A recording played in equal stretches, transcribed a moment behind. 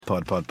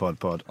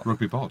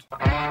Rugby pod.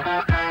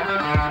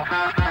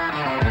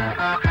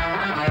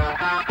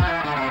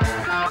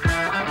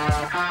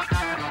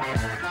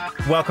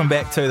 Welcome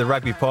back to the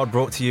Rugby Pod,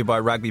 brought to you by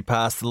Rugby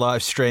Pass, the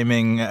live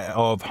streaming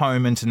of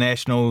home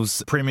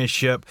internationals,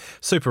 Premiership,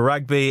 Super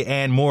Rugby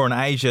and more in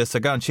Asia. So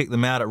go and check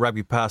them out at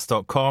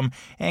rugbypass.com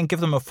and give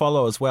them a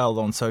follow as well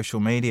on social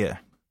media.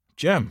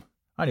 Jim,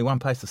 only one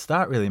place to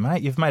start really,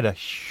 mate. You've made a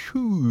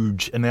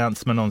huge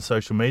announcement on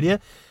social media.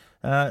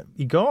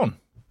 You're gone.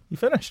 You're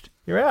finished.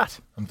 You're out.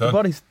 I'm done. Your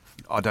body's...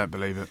 I don't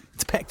believe it.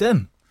 It's packed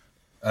in.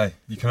 Hey,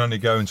 you can only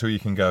go until you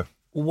can go.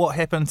 What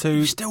happened to...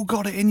 You still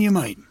got it in you,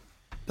 mate.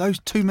 Those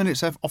 2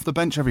 minutes off the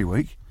bench every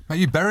week. Mate,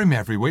 you bury me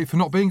every week for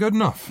not being good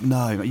enough.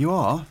 No, you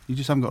are. You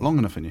just haven't got long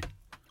enough in you.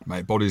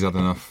 Mate, body's had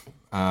enough.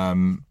 I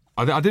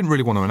didn't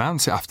really want to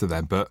announce it after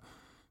then, but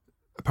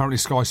apparently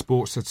Sky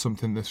Sports said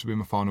something, this will be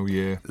my final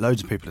year.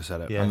 Loads of people have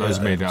said it. Yeah, and loads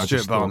of media.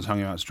 Stuart Barnes hung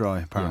you out to dry,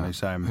 apparently,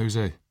 saying... Who's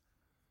he?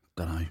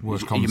 Don't know.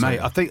 Worst Mate,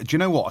 commentator. I think... Do you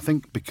know what? I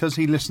think because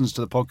he listens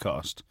to the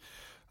podcast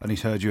and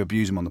he's heard you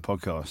abuse him on the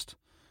podcast,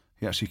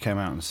 he actually came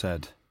out and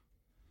said,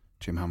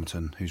 Jim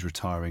Hamilton, who's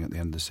retiring at the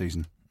end of the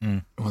season.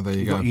 Well, there you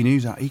He go. got your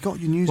news out. He got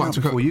your news out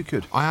before you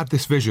could. I had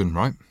this vision,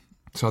 right?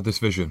 So I had this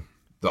vision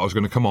that I was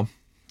going to come on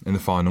in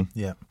the final.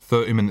 Yeah.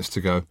 30 minutes to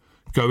go.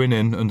 Going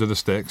in under the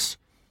sticks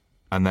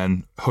and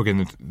then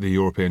hugging the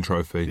European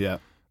trophy. Yeah.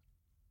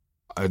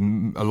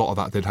 And a lot of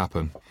that did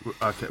happen.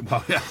 Okay,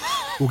 well, yeah.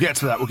 We'll get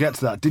to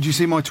that. Did you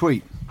see my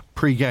tweet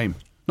pre-game?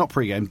 Not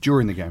pre-game,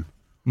 during the game.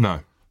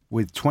 No.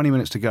 With 20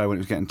 minutes to go when it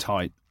was getting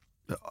tight,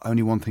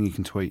 only one thing you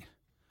can tweet.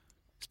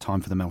 It's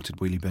time for the melted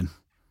wheelie bin.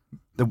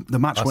 The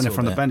match winner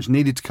from the bench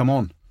needed to come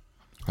on.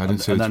 I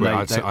didn't see the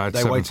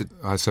tweet.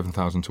 I had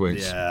 7,000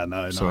 tweets. Yeah,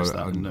 no, so nice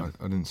I that.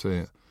 I didn't see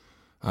it.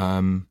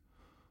 I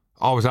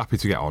was happy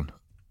to get on.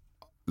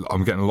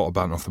 I'm getting a lot of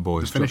banter off the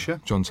boys. The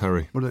finisher? John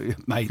Terry.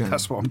 Mate,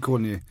 that's what I'm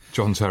calling you.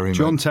 John Terry,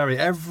 John mate. Terry,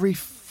 every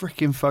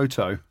freaking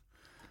photo,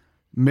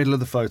 middle of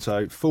the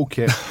photo, full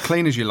kit,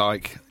 clean as you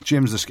like.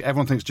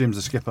 Everyone thinks Jim's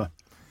the skipper.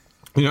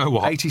 You know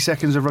what? 80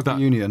 seconds of rugby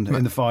union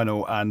in the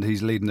final, and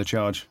he's leading the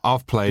charge.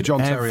 I've played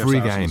every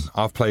game.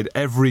 I've played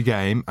every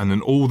game, and then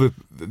all the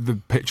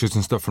pictures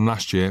and stuff from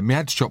last year, my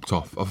head's chopped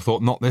off. I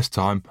thought, not this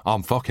time.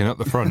 I'm fucking at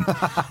the front.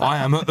 I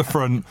am at the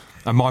front,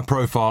 and my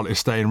profile is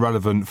staying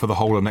relevant for the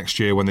whole of next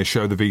year when they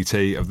show the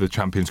VT of the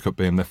Champions Cup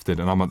being lifted,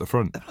 and I'm at the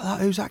front.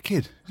 Who's that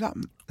kid? No,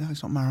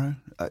 it's not Marrow.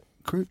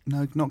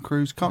 No, not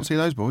Cruz. Can't see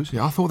those boys.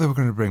 Yeah, I thought they were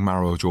going to bring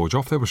Marrow or George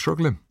off. They were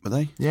struggling. Were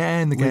they? Yeah,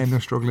 in the game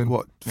they're struggling.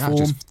 What, Yeah, form?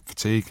 just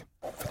fatigue.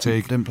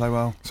 Didn't play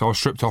well. So I was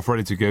stripped off,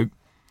 ready to go.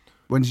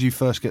 When did you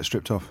first get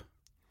stripped off?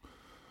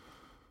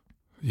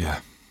 Yeah,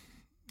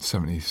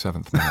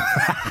 77th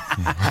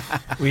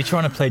minute. Were you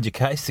trying to plead your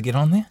case to get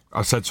on there?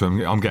 I said to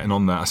him, I'm getting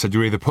on there. I said,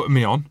 you're either putting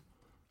me on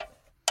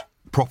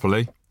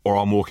properly or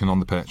I'm walking on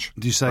the pitch.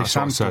 Did you say That's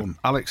what I said. Sandstorm?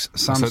 Alex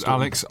Sandstorm? I said,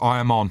 Alex, I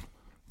am on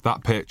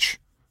that pitch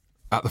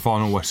at the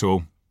final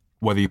whistle,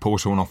 whether you pull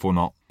someone off or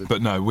not.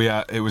 But no,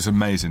 it was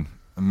amazing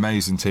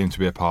team to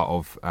be a part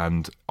of,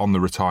 and on the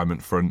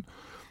retirement front,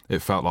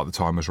 it felt like the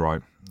time was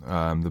right.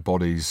 The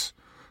bodies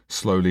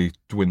slowly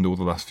dwindled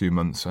the last few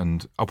months,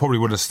 and I probably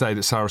would have stayed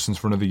at Saracens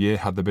for another year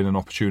had there been an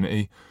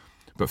opportunity.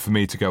 But for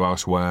me to go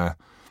elsewhere,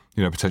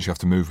 potentially have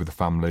to move with the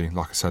family,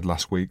 like I said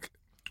last week,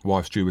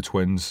 wife's due with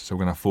twins, so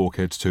we're going to have 4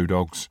 kids, 2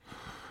 dogs.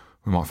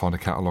 We might find a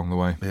cat along the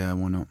way. Yeah,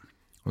 why not?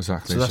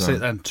 Exactly. So that's it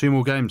then. 2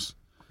 more games.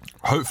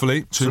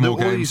 Hopefully, 2 more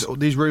games.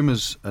 These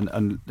rumours,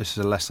 and this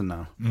is a lesson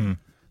now.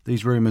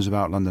 These rumours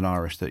about London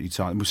Irish that you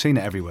sign, we've seen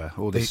it everywhere.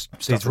 All these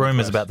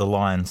rumours about the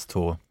Lions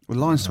tour. Well,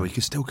 Lions tour, you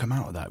can still come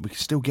out of that. We can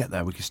still get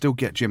there. We can still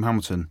get Jim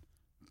Hamilton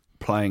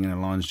playing in a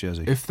Lions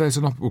jersey. If there's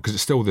an opportunity, because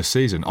it's still this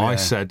season, I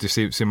said,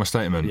 see my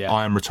statement,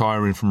 I am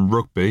retiring from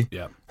rugby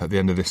at the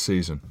end of this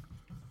season.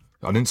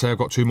 I didn't say I've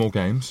got 2 more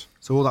games.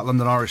 So all that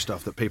London Irish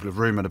stuff that people have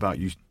rumoured about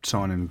you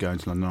signing and going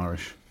to London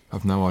Irish.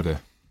 I've no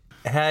idea.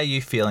 How are you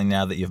feeling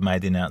now that you've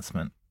made the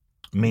announcement?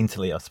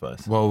 Mentally, I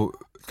suppose. Well,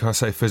 can I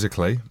say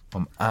physically,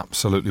 I'm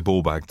absolutely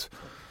ball-bagged.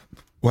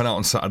 Went out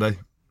on Saturday,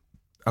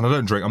 and I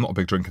don't drink. I'm not a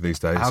big drinker these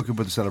days. How good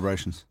were the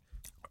celebrations?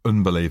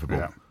 Unbelievable.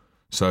 Yeah.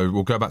 So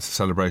we'll go back to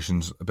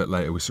celebrations a bit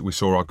later. We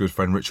saw our good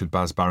friend Richard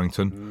Baz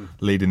Barrington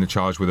leading the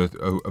charge with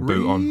a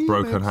boot on,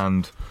 broken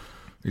hand.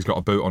 He's got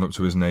a boot on up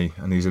to his knee,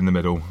 and he's in the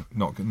middle,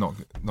 not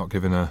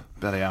giving a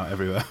belly out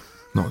everywhere,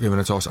 not giving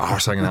a toss.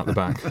 Arse hanging out the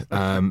back.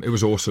 It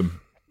was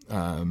awesome,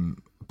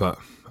 but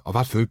I've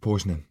had food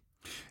poisoning.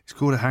 It's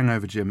called a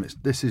hangover, Jim.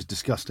 This is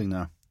disgusting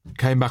now.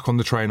 Came back on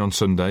the train on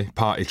Sunday,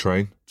 party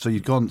train. So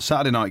you'd gone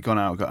Saturday night, gone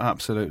out, got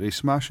absolutely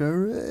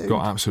smasher.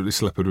 Got absolutely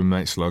slippered with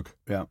mate slug.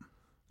 Yeah.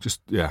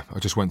 I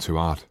just went too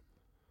hard.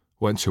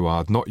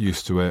 Not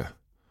used to it.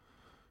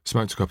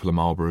 Smoked a couple of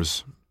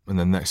Marlboros, and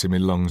then next in my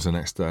lungs the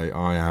next day,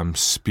 I am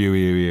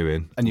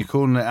spewing. And you're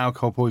calling it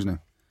alcohol poisoning?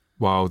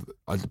 Well,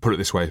 I put it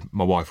this way,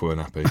 my wife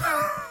weren't happy.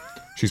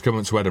 She's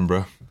coming to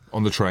Edinburgh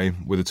on the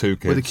train with the 2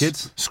 kids. With the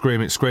kids?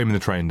 Screaming the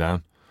train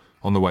down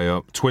on the way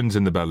up. Twins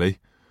in the belly.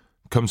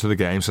 Come to the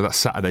game. So that's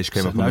Saturday she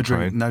came up on the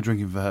train. No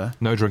drinking for her.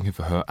 No drinking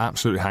for her.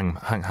 Absolutely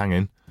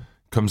hanging.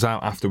 comes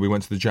out after we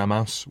went to the jam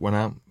house, went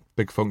out,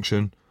 big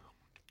function.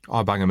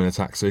 I bang him in a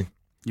taxi.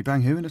 You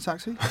bang who in a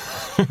taxi?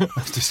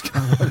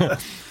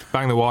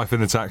 Bang the wife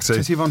in the taxi.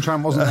 Titty Von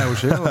Tramp wasn't there, was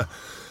she? Or?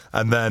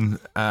 And then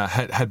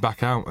head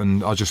back out,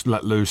 and I just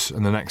let loose.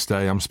 And the next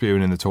day, I'm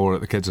spewing in the toilet.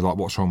 The kids are like,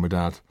 "What's wrong with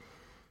Dad?"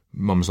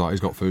 Mum's like, "He's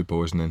got food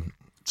poisoning."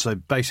 So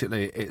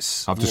basically,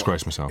 I've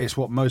disgraced myself. It's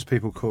what most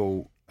people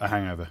call a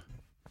hangover,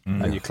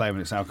 and you're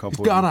claiming it's alcohol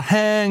poisoning. Got a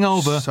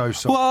hangover. So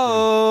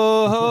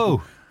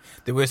Whoa!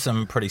 There were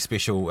some pretty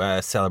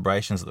special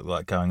celebrations that looked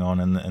like going on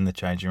in the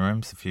changing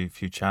rooms. A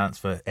few chants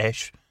for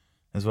Ash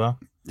as well.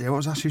 Yeah, what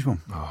was Ash's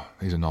one? Oh,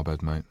 he's a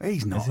knobhead, mate.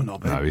 He's not a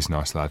knobhead. No, he's a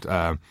nice lad.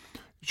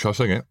 Shall I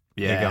sing it?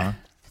 Yeah.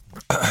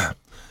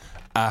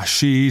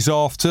 She's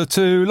off to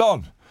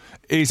Toulon.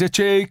 He's a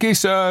cheeky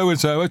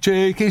so-and-so, a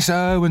cheeky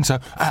so-and-so.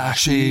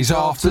 She's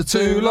off to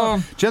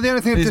Toulon. Do you know the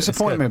only thing that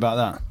disappointed me about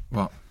that?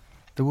 What?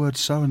 The word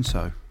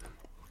so-and-so.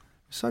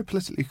 So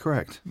politically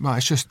correct. Mate,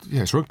 it's just,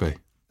 it's rugby.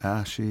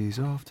 She's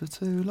off to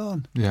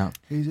Toulon. Yeah.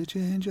 He's a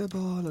ginger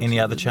ball. Any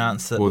other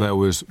chants? That... Well, there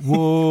was,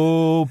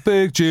 whoa,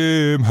 Big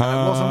Jim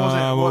Hamilton.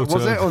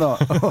 Was it or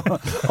not?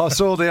 I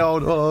saw the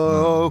old,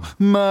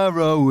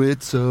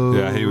 Marowitz.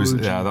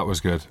 Yeah, that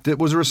was good.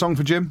 Was there a song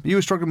for Jim? You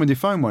were struggling with your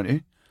phone, weren't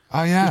you?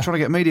 Oh, yeah. You were trying to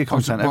get media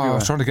content everywhere. I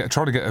was trying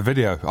to get a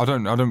video. I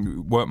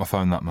don't work my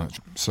phone that much.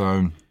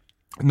 So,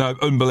 no,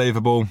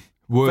 unbelievable.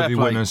 Worthy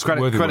winners.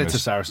 Credit to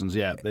Saracens,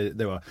 yeah,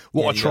 they were.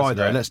 What a try,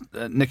 though. Let's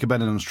Nick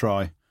Benningham's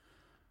try.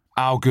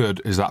 How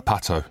good is that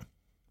Pato?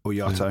 Or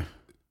Yato.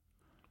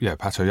 Yeah,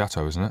 Pato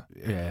Yato, isn't it?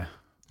 Yeah.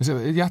 Is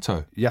it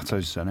Yato? Yato's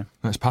his surname.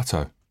 No, it's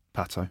Pato.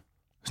 Pato.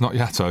 It's not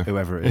Yato.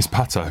 Whoever it is. It's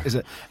Pato. Is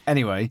it?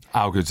 Anyway.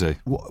 How good's he?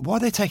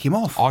 Why'd they take him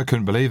off? I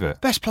couldn't believe it.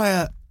 Best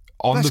player...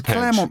 On the pitch.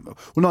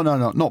 Well,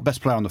 no, not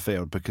best player on the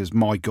field, because,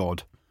 my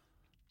God,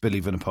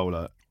 Billy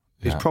Vunipola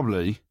is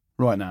probably,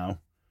 right now,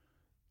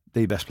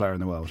 the best player in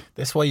the world.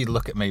 That's why you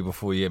look at me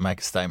before you make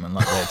a statement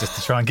like that, just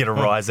to try and get a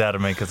rise out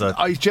of me. Because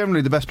he's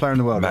generally the best player in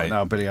the world right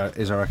now, Billy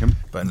is, I reckon.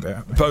 Bowden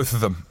Barrett. Both of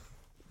them.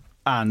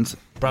 And...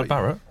 Brad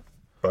Barrett?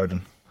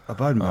 Bowden.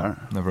 Bowden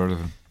Barrett? Never heard of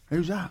him.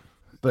 Who's that?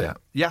 But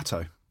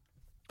Yato.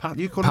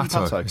 You call him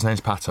Pato? His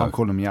name's Pato. I'm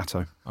calling him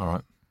Yato. All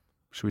right.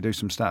 Should we do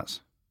some stats?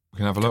 We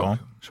can have a look.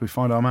 Should we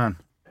find our man?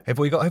 Have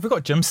we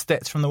got Jim's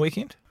stats from the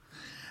weekend?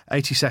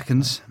 80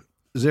 seconds,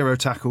 0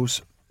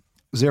 tackles,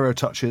 0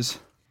 touches,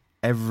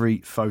 every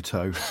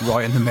photo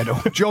right in the middle.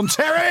 John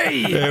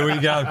Terry! Here we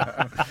go.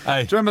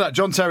 Hey. Do you remember that?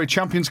 John Terry,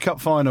 Champions Cup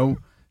final,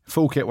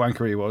 full kit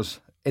wanker he was,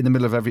 in the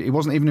middle of he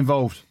wasn't even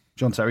involved,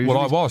 John Terry.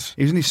 I was.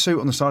 He was in his suit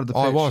on the side of the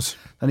pitch. I was.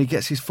 And he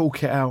gets his full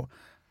kit out.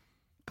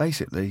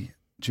 Basically,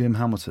 Jim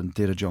Hamilton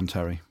did a John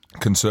Terry.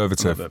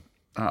 Conservative. Love it.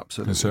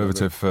 Absolutely.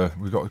 Conservative.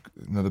 We've got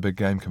another big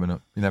game coming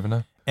up. You never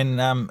know.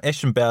 And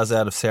Ashton bows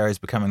out of Sarries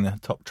becoming the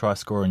top try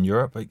scorer in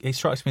Europe. He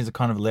strikes me as the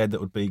kind of lad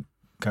that would be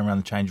going around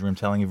the changing room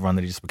telling everyone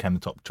that he just became the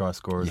top try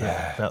scorer. Is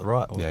that about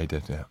right? Or? Yeah, he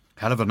did, yeah.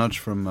 Hell of a nudge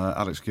from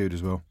Alex Goode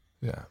as well.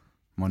 Yeah.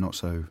 My not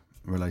so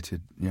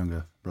related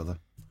younger brother.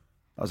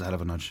 That was a hell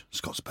of a nudge.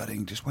 Scott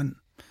Spedding just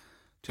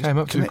came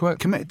up too quick.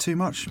 Committed too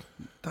much.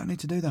 Don't need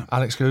to do that.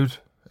 Alex Goode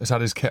has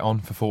had his kit on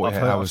for 48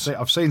 hours.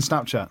 I've seen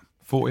Snapchat.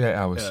 48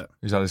 hours. Yeah.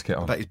 He's had his kit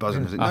on. I bet he's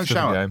buzzing. Is it? No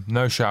shower. The game,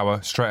 no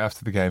shower. Straight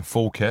after the game.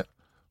 Full kit.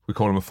 We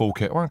call him a full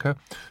kit wanker.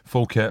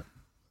 Full kit.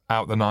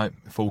 Out the night.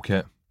 Full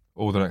kit.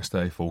 All the next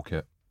day. Full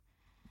kit.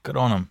 Good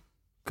on him.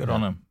 Good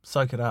on him.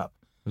 Soak it up.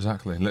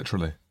 Exactly.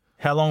 Literally.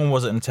 How long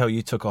was it until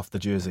you took off the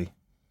jersey?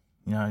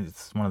 You know,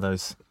 it's one of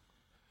those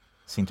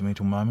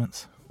sentimental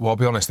moments. Well, I'll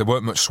be honest, there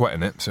weren't much sweat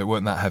in it, so it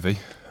weren't that heavy.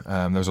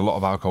 There was a lot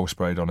of alcohol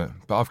sprayed on it,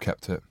 but I've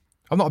kept it.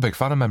 I'm not a big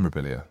fan of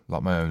memorabilia,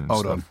 like my own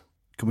Hold stuff. on.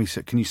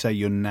 Can you say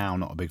you're now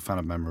not a big fan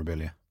of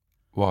memorabilia?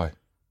 Why? Do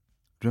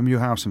you remember your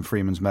house in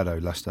Freeman's Meadow,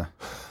 Leicester?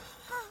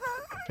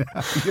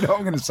 You know what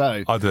I'm going to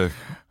say? I do.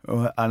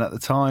 And at the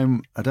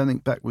time, I don't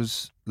think Beck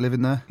was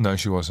living there. No,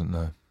 she wasn't,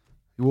 no.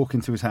 You walk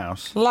into his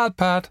house. Lad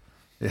pad.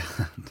 Yeah.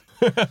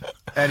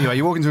 Anyway,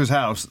 you walk into his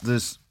house,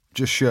 there's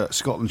just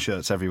Scotland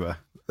shirts everywhere.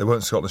 They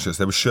weren't Scotland shirts,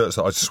 they were shirts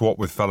that I'd swapped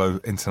with fellow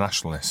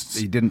internationalists.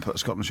 He didn't put a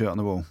Scotland shirt on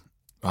the wall.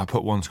 I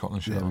put one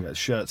Scotland shirt on. Yeah,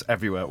 shirts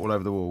everywhere, all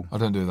over the wall. I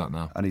don't do that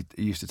now. And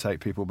he used to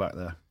take people back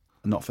there.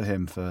 Not for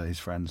him, for his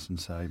friends, and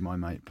say, my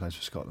mate plays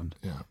for Scotland.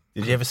 Yeah.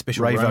 Did you have a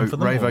special room for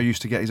them? Ravo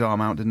used to get his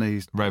arm out, didn't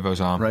he? Ravo's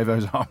arm.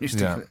 Ravo's arm used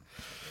to... Yeah.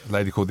 A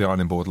lady called the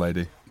ironing board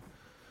lady.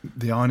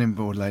 The ironing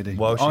board lady.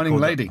 Well, ironing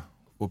lady. That?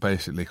 Well,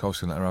 basically, Coles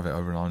can let her have it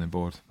over an ironing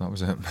board. That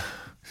was it.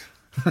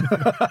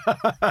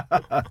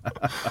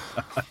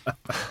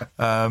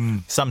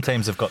 Some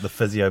teams have got the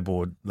physio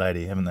board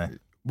lady, haven't they?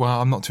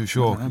 Well, I'm not too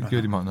sure.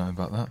 Goody might know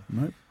about that.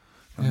 Nope.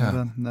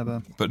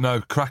 Never. But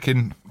no,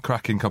 cracking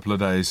couple of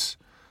days.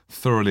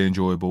 Thoroughly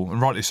enjoyable,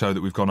 and rightly so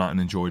that we've gone out and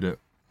enjoyed it.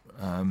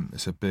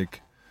 It's a big...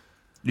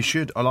 You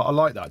should. I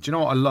like that. Do you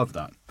know what? I love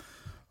that.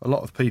 A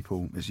lot of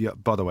people...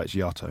 By the way, it's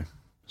Yato.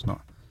 It's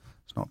not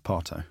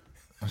Pato.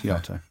 It's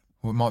Yato.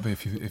 Well, it might be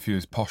if you're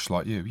as posh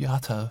like you.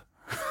 Yato.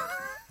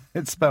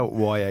 It's spelt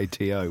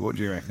Y-A-T-O. What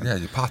do you reckon? Yeah,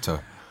 you're Pato.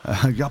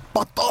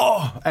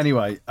 Pato!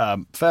 Anyway,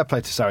 fair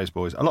play to Sarries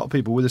boys. A lot of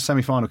people with the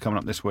semi-final coming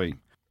up this week.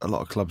 a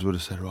lot of clubs would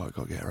have said, right,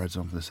 got to get our heads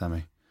on for the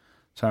semi.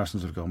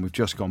 Saracens have gone, we've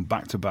just gone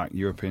back-to-back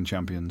European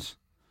champions.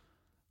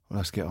 Well,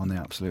 let's get on the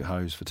absolute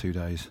hose for 2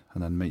 days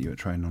and then meet you at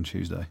training on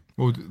Tuesday.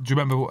 Well, do you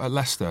remember at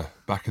Leicester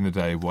back in the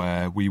day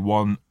where we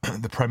won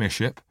the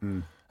Premiership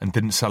and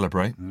didn't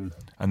celebrate,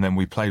 and then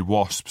we played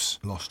Wasps,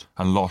 lost,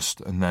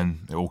 and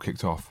then it all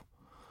kicked off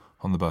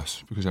on the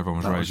bus because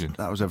everyone was raging.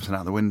 That was everything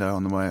out the window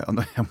on the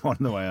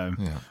way home.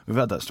 Yeah. We've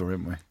had that story,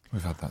 haven't we?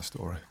 We've had that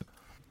story.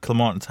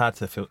 Clement, it's hard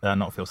to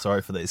not feel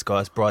sorry for these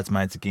guys.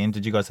 Bridesmaids again.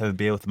 Did you guys have a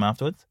beer with them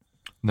afterwards?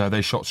 No,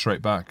 they shot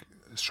straight back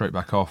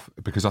off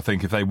because I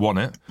think if they won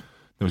it,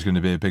 there was going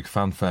to be a big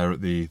fanfare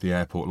at the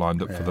airport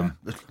lined up for them.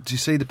 Do you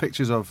see the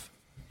pictures of?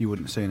 You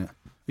wouldn't have seen it.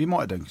 You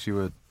might have done because you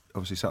were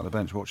obviously sat on the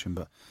bench watching.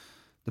 But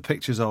the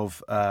pictures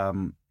of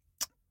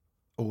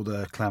all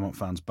the Claremont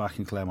fans back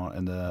in Claremont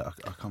in the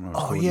I can't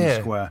remember. In the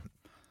square.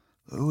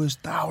 There was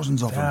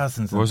thousands of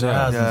them. Was it?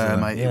 Yeah,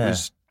 mate. Yeah.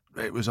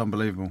 It was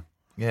unbelievable.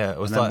 Yeah, it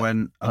was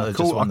I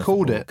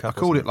called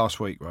it last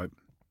week. Right.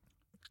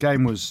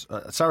 Game was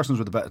Saracens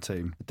were the better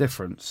team. The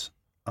difference,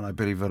 and I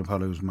believe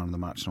Vernopolo was man of the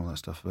match and all that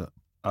stuff. But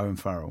Owen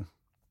Farrell,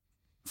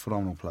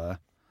 phenomenal player,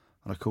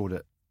 and I called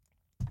it.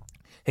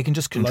 He can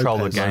just control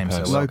the game.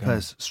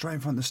 Lopez, straight in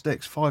front of the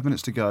sticks. 5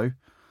 minutes to go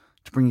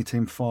to bring your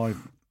team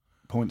 5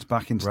 points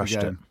back into the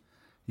game.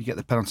 You get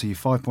the penalty, you're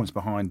 5 points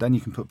behind, then you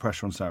can put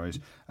pressure on Sarries.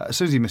 As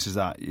soon as he misses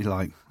that, you're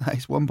like, hey,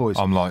 it's one, boys.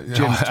 I'm like,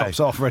 Jim's tops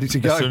off, ready to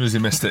go. As soon as he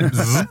missed it,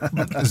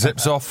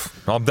 zips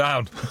off, I'm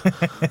down.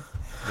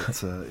 But,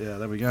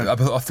 there we go.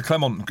 After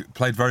Clement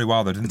played very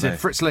well, though, didn't they?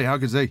 Fritz Lee, how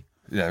good's he?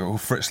 Yeah, well,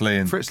 Fritz Lee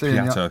and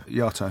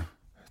Yato.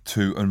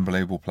 2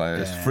 unbelievable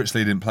players. Yeah. Fritz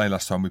Lee didn't play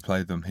last time we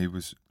played them.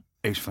 He's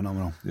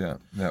phenomenal. Yeah,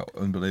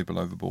 unbelievable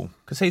over ball.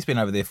 Because he's been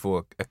over there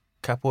for a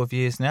couple of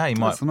years now.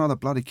 That's another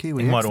bloody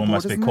Kiwi. He might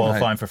almost be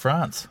qualifying for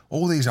France.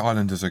 All these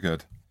islanders are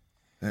good.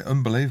 They're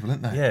unbelievable,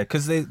 aren't they? Yeah,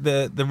 because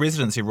the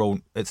residency rule,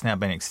 it's now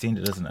been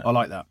extended, isn't it? I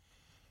like that.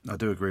 I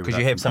do agree with that. Because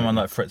you have someone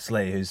like Fritz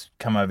Lee who's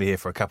come over here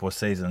for a couple of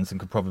seasons and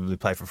could probably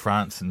play for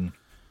France, and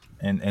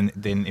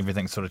then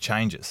everything sort of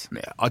changes.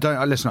 Yeah, I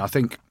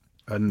think,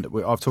 and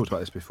I've talked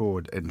about this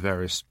before in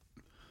various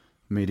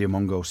media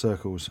Mongol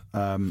circles,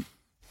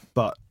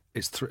 but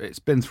it's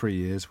been 3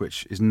 years,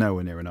 which is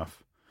nowhere near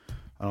enough.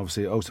 And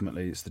obviously,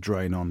 ultimately, it's the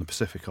drain on the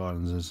Pacific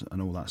Islanders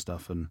and all that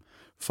stuff. And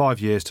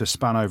 5 years to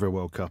span over a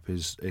World Cup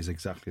is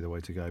exactly the way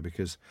to go,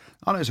 because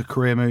I know it's a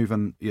career move,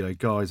 and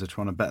guys are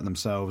trying to better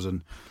themselves,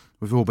 and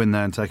we've all been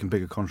there and taken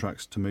bigger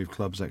contracts to move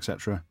clubs,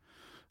 etc.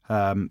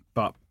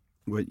 But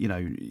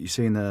you're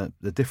seeing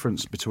the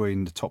difference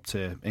between the top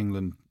tier,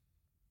 England,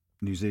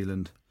 New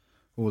Zealand,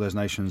 all those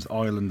nations,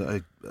 Ireland that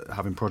are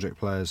having project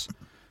players,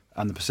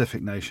 and the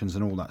Pacific nations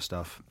and all that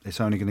stuff.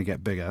 It's only going to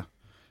get bigger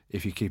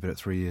if you keep it at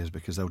 3 years,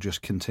 because they'll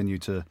just continue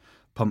to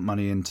pump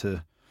money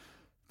into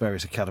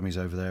various academies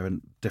over there,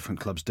 and different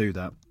clubs do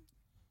that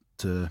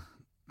to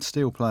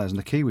steal players. And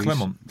the Kiwis,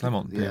 Clement,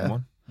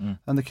 one,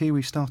 and the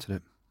Kiwis started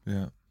it.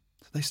 Yeah,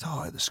 so they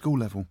start at the school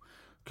level,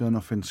 going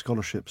off in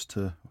scholarships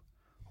to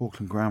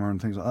Auckland Grammar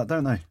and things like that,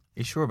 don't they?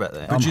 You sure about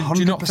that? But do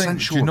you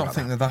not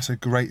think that that's a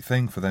great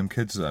thing for them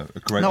kids, though? A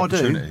great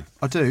opportunity.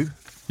 I do.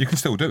 You can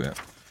still do it.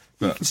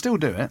 You can still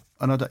do it,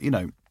 and I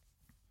don't,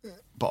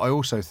 but I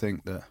also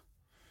think that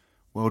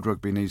World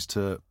Rugby needs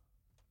to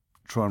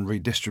try and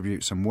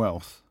redistribute some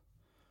wealth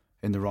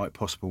in the right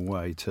possible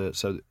way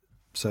so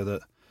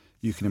that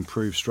you can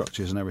improve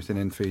structures and everything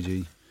in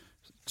Fiji,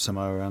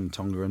 Samoa and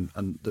Tonga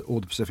and all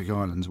the Pacific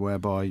Islands,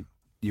 whereby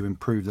you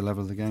improve the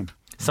level of the game.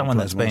 Someone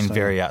that's been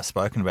very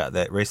outspoken about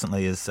that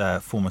recently is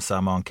former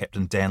Samoan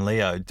captain Dan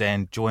Leo.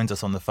 Dan joins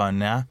us on the phone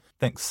now.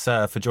 Thanks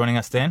for joining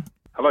us, Dan.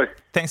 Hello.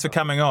 Thanks for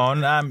coming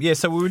on.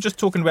 So we were just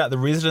talking about the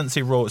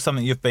residency rule. It's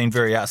something you've been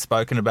very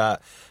outspoken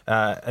about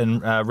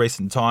in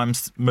recent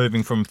times,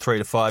 moving from 3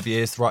 to 5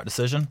 years. The right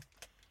decision?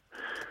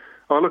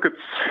 Oh, look, it's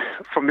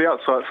from the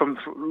outside.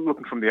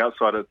 Looking from the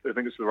outside, I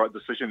think it's the right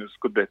decision. It's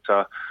good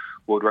that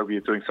World Rugby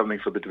is doing something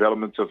for the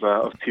development of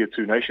Tier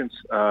 2 nations.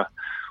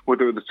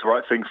 Whether it's the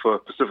right thing for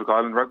Pacific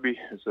Island rugby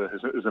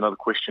is another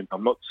question.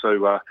 I'm not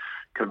so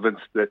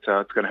convinced that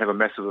it's going to have a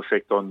massive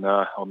effect on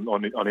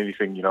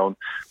anything, on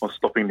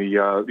stopping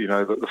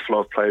the flow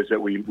of players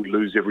that we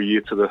lose every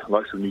year to the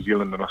likes of New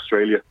Zealand and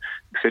Australia,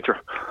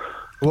 etc.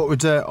 What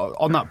would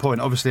on that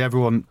point? Obviously,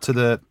 everyone to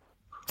the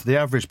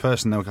average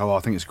person, they'll go, "Oh, I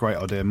think it's a great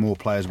idea." More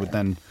players would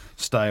then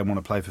stay and want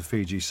to play for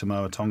Fiji,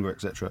 Samoa, Tonga,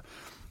 etc.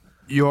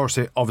 You're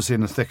obviously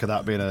in the thick of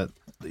that, being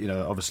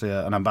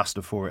an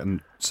ambassador for it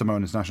and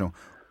Samoan International.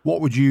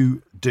 What would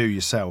you do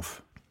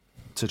yourself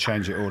to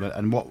change it all,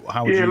 and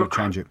how would you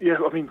change it? Yeah,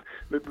 I mean,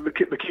 the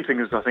key thing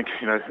is, I think,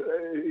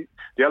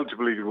 the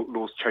eligibility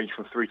laws change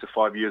from 3 to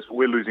 5 years.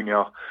 We're losing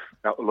a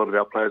lot of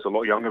our players a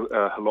lot younger,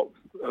 a lot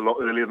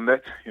earlier than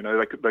that.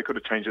 They could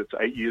have changed it to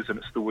 8 years, and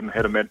it still wouldn't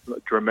have had a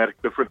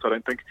dramatic difference, I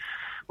don't think.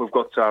 We've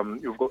got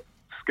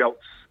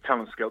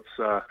talent scouts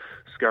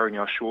scouring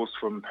our shores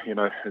from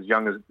as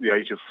young as the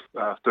age of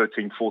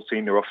 13,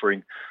 14. They're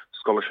offering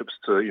scholarships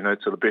to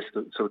the best,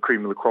 to the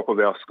cream of the crop of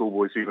our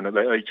schoolboys, even at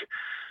that age.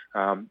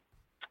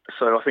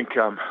 So I think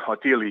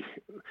ideally,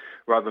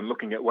 rather than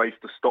looking at ways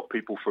to stop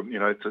people from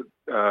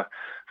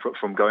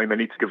from going, they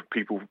need to give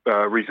people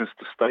reasons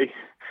to stay,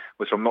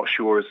 which I'm not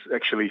sure has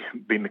actually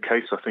been the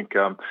case. I think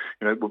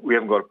we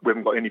haven't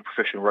got any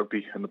professional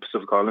rugby in the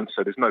Pacific Islands,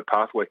 so there's no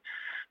pathway.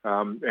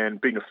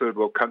 And being a third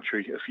world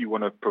country, if you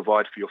want to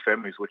provide for your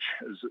families, which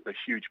is a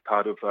huge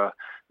part of the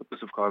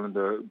Pacific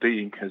Islander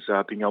being, is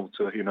being able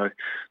to,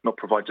 not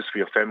provide just for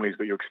your families,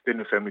 but your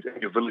extended families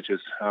and your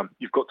villages,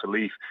 you've got to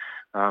leave.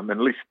 And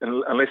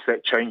unless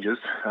that changes,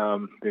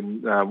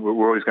 then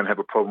we're always going to have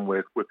a problem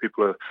where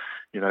people are,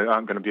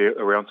 aren't going to be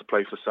around to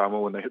play for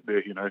Samoa when they hit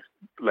their,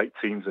 late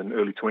teens and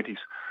early 20s.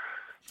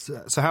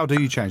 So how do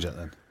you change that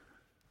then?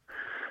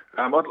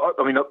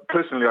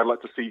 Personally, I'd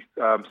like to see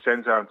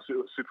Sanzar and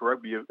Super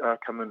Rugby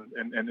come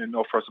in and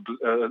offer us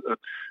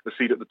a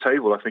seat at the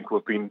table. I think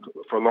for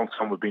a long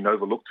time, we've been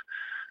overlooked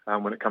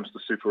when it comes to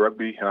Super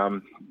Rugby.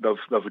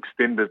 They've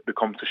extended the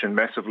competition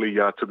massively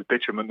to the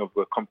detriment of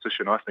the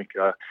competition, I think,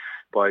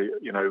 by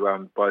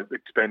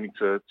expanding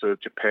to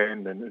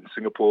Japan and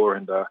Singapore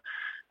and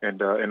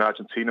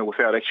Argentina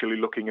without actually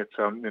looking at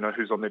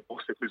who's on their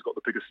doorstep, who's got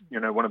the biggest,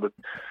 one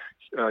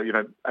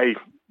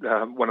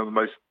of the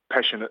most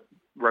passionate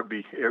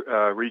rugby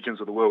regions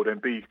of the world,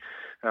 and B,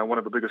 one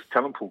of the biggest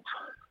talent pools.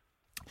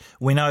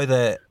 We know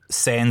that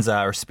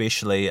Sanzar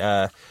especially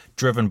are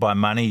driven by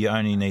money. You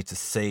only need to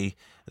see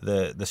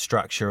the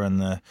structure and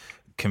the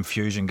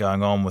confusion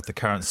going on with the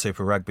current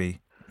Super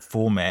Rugby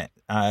format.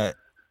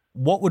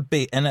 What would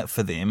be in it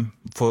for them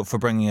for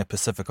bringing a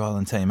Pacific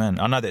Island team in?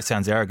 I know that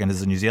sounds arrogant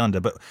as a New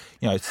Zealander, but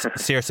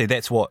seriously,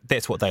 that's what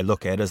they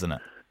look at, isn't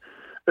it?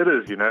 It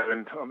is, and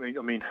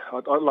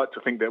I'd like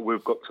to think that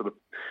we've got to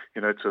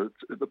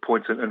the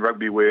point in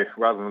rugby where,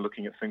 rather than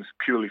looking at things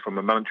purely from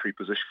a monetary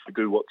position, we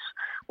do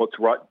what's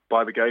right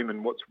by the game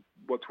and what's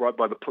right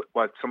by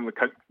some of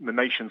the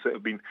nations that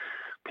have been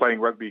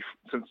playing rugby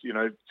since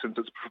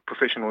its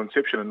professional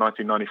inception in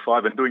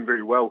 1995 and doing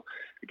very well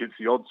against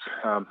the odds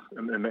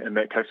in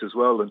that case as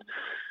well. And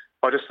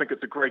I just think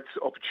it's a great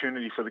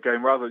opportunity for the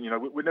game. Rather,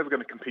 we're never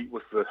going to compete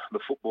with the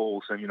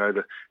footballs and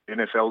the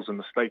NFLs in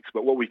the States.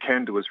 But what we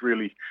can do is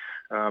really,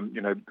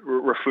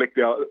 reflect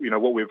our,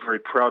 what we're very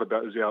proud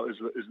about is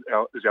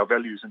our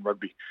values in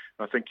rugby.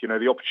 And I think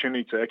the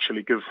opportunity to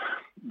actually give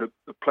the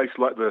place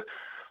like the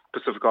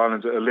Pacific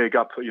Islands a leg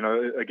up,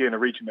 again, a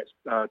region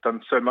that's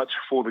done so much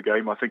for the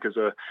game, I think is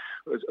a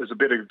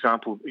better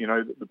example.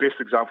 The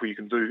best example you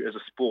can do as a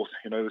sport,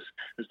 is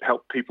to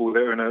help people that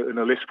are in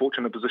a less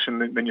fortunate position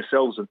than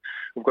yourselves. And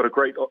we've got a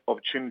great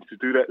opportunity to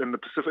do that in the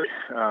Pacific.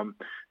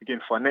 Again,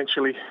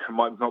 financially, it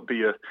might not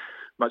be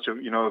much of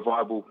a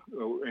viable,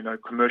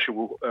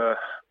 commercial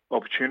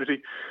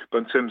opportunity, but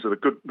in terms of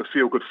the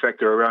feel good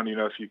factor around,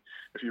 if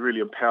you really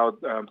empowered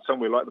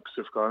somewhere like the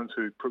Pacific Islands,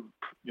 who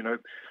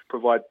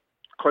provide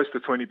close to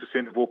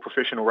 20% of all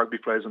professional rugby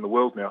players in the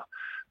world now.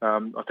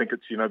 I think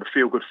it's, the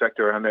feel-good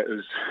factor around that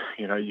is,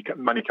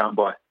 money can't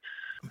buy.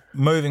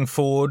 Moving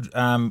forward,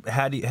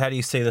 how do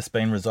you see this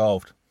being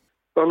resolved?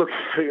 Well, look,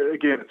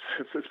 again,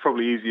 it's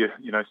probably easier,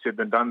 said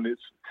than done.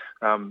 It's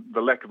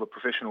the lack of a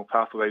professional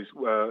pathway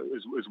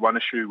is one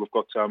issue. We've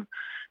got, one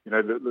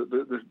of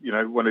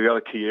the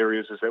other key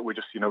areas is that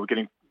we're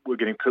getting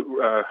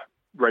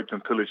raped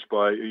and pillaged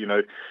by,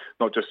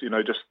 not just,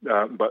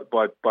 but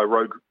by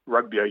rogue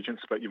rugby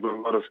agents, but you've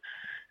got a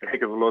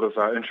heck of a lot of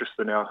interest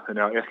in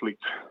our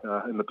athletes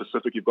in the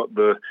Pacific. You've got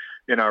the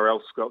NRL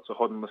scouts are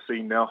hot on the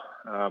scene now,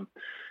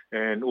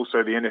 and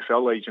also the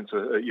NFL agents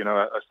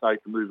are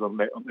starting to move on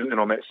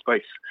that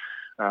space.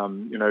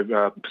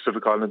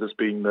 Pacific Islanders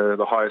being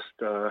the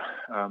highest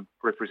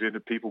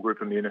represented people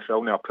group in the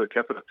NFL now per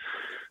capita.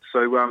 So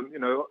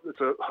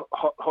it's a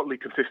hotly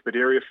contested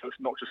area. It's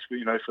not just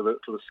for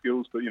the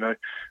skills, but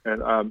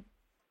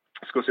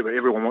of course,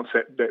 everyone wants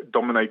that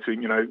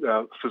dominating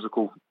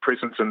physical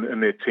presence in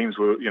their teams,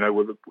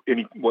 with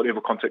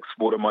whatever contact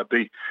sport it might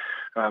be.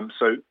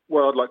 So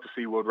what I'd like to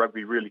see World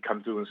Rugby really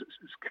come to is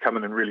come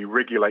in and really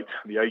regulate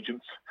the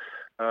agents'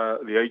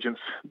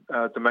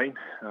 domain.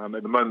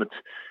 At the moment,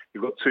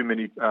 you've got too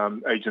many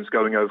agents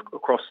going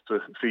across to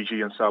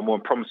Fiji and Samoa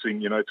and promising,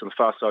 to the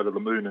far side of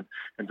the moon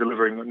and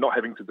delivering, not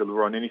having to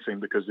deliver on anything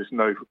because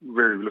there's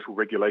very little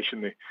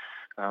regulation there.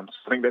 So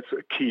I think that's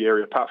a key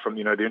area, apart from,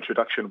 the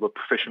introduction of a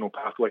professional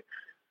pathway,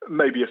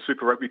 maybe a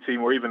Super Rugby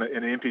team or even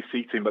an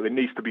NPC team, but there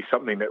needs to be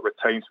something that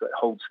retains, that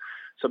holds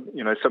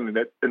something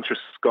that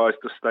interests guys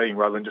to staying,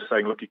 rather than just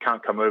saying, look, you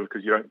can't come over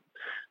because you don't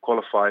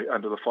qualify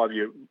under the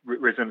 5-year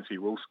residency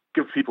rules.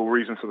 Give people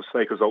reasons to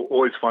stay, because they'll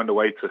always find a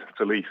way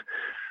to leave.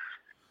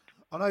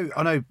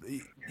 I know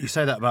you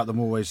say that about them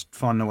always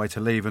finding a way to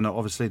leave, and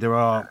obviously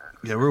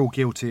we're all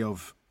guilty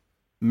of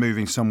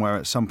moving somewhere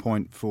at some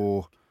point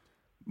for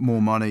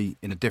more money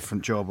in a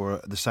different job or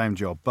the same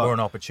job, or an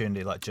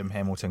opportunity like Jim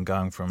Hamilton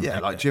going from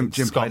like Jim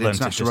played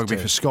international rugby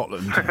for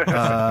Scotland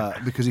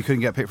because he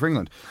couldn't get picked for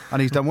England,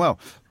 and he's done well.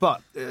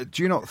 But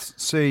do you not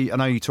see? I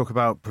know you talk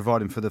about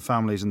providing for the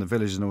families and the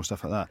villages and all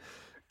stuff like that.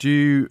 Do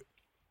you,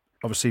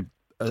 obviously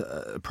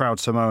a proud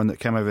Samoan that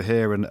came over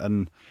here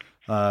and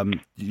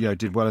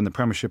Did well in the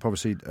Premiership.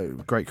 Obviously, a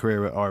great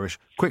career at Irish.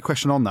 Quick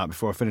question on that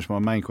before I finish my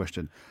main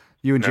question.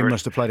 You and Jim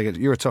must have played against.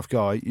 You're a tough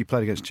guy. You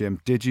played against Jim.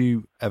 Did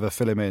you ever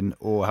fill him in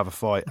or have a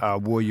fight?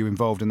 Were you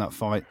involved in that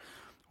fight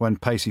when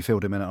Pacey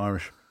filled him in at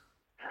Irish?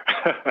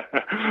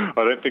 I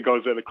don't think I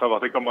was at the club. I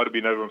think I might have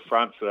been over in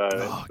France.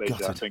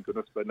 Thank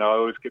goodness. But no, I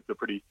always kept a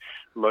pretty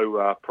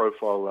low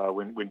profile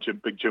when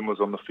Big Jim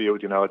was on the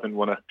field. I didn't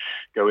want to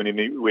go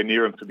anywhere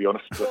near him, to be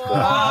honest. But,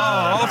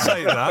 I'll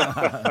take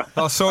that.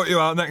 I'll sort you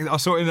out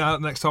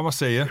next time I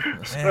see you.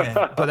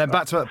 Yeah. But then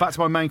back to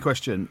my main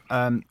question.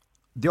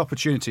 The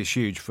opportunity is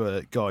huge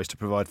for guys to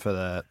provide for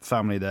their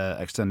family, their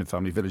extended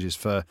family, villages,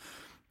 for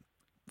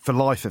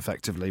life,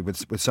 effectively,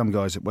 with some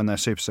guys when they're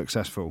super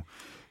successful.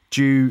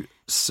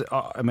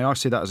 I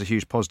see that as a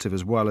huge positive,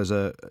 as well as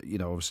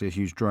obviously a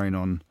huge drain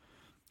on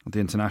the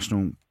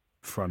international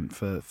front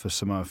for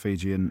Samoa,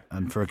 Fiji,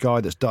 and for a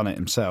guy that's done it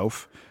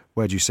himself.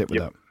 Where do you sit with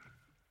that?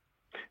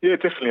 Yeah,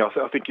 definitely.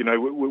 I think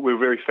we're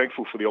very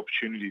thankful for the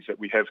opportunities that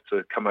we have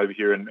to come over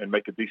here and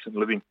make a decent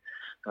living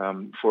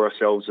for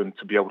ourselves, and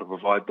to be able to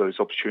provide those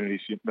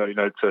opportunities,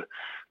 to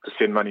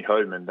send money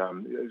home. And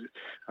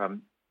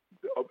I'm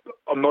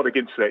not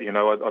against that.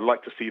 I'd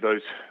like to see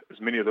as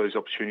many of those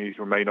opportunities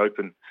remain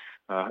open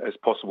as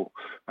possible.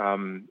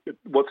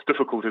 What's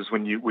difficult is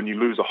when you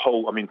lose a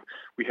whole. I mean,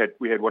 we had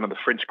one of the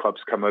French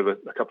clubs come over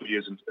a couple of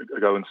years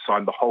ago and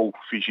signed the whole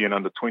Fijian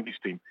under-20s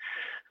team.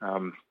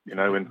 And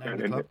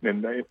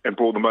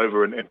brought them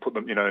over and put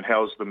them, and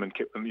housed them and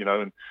kept them,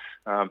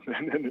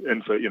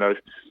 and for,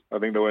 I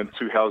think they were in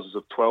 2 houses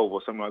of 12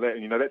 or something like that.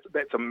 And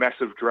that's a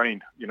massive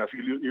drain. If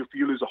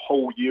you lose a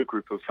whole year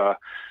group of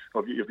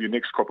your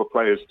next crop of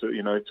players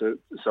to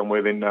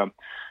somewhere, then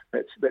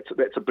that's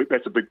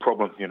a big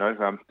problem.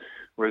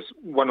 Whereas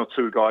 1 or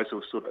 2 guys who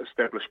are sort of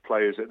established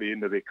players at the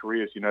end of their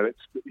careers, you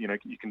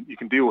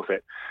can deal with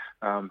that.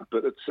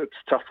 But it's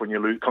tough when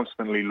you're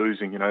constantly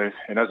losing. And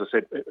as I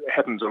said, it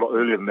happens a lot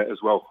earlier than that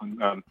as well.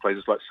 In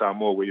places like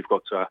Samoa, where you've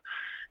got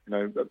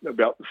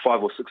about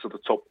 5 or 6 of the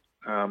top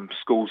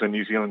schools in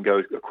New Zealand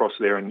go across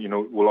there, and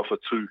we'll offer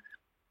two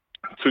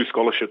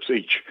scholarships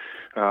each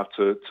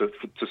to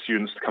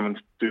students to come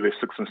and do their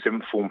 6th and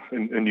 7th form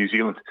in New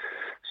Zealand.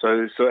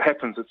 So it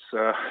happens. It's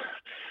a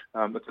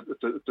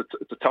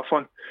tough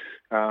one,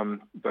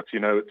 but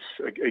it's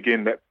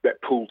again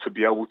that pool to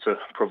be able to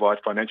provide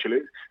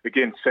financially.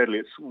 Again, sadly,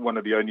 it's one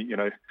of the only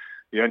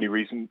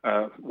reason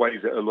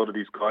ways that a lot of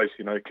these guys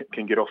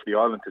can get off the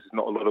island, because there's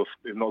not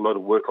a lot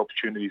of work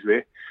opportunities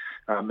there.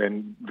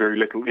 And very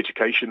little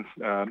education.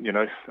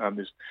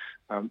 There's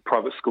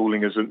private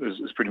schooling is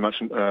pretty much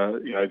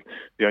the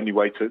only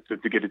way to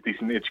get a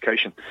decent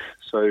education.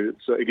 So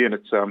again,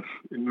 it's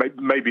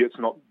maybe it's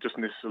not just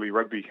necessarily a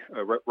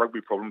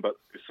rugby problem, but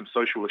there's some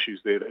social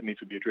issues there that need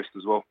to be addressed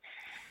as well.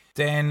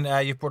 Dan,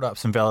 you've brought up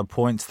some valid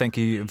points. Thank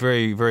you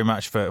very, very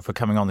much for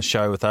coming on the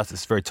show with us.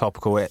 It's very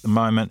topical at the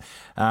moment.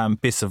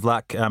 Best of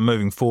luck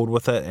moving forward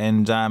with it,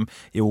 and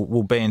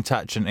we'll be in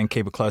touch and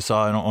keep a close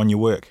eye on your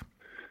work.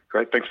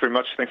 Great, thanks very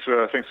much. Thanks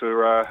for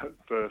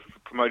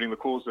promoting the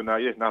cause, and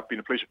it's been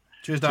a pleasure.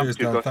 Cheers, Dan. Cheers,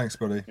 Dan. Thanks,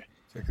 buddy.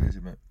 Take it easy,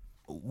 mate.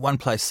 One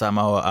place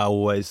Samoa are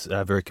always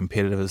very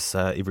competitive is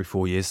every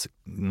 4 years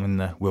when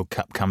the World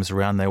Cup comes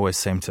around. They always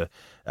seem to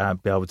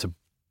be able to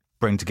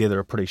bring together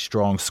a pretty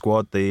strong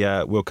squad.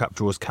 The World Cup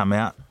draws come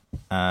out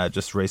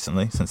just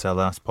recently since our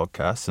last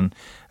podcast, and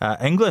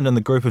England in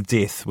the group of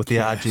death with the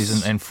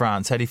Argies and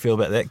France. How do you feel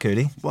about that,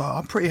 Goody? Well,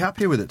 I'm pretty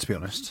happy with it, to be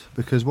honest,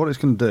 because what it's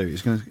going to do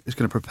is going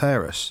to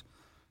prepare us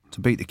to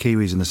beat the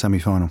Kiwis in the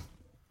semi-final.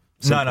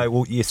 No.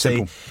 Well, you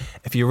see,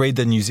 if you read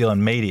the New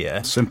Zealand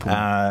media,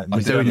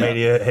 New Zealand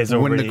media has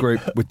already win the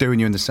group. We're doing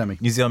you in the semi.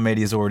 New Zealand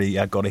media has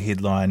already got a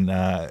headline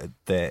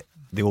that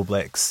the All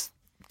Blacks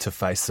to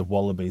face the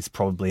Wallabies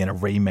probably in a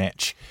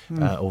rematch.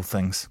 All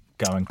things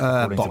going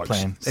according to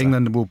plan. So.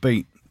 England will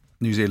beat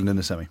New Zealand in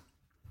the semi,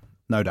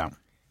 no doubt.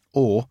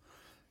 Or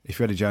if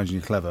you're Eddie Jones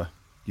and you're clever,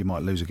 you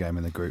might lose a game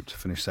in the group to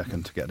finish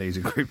second to get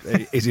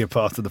an easier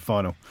path to the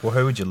final. Well,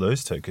 who would you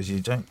lose to? Because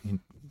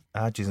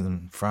Argies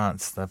and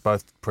France, they're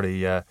both pretty.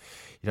 You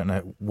don't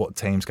know what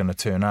team's going to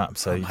turn up,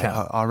 so you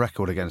can't. Our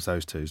record against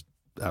those two is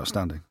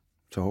outstanding.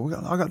 So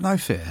I got no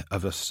fear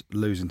of us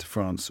losing to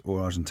France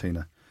or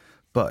Argentina.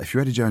 But if you're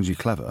Eddie Jones, you're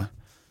clever.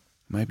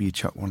 Maybe you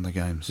chuck one of the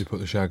games. You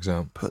put the shags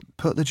out.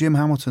 Put the Jim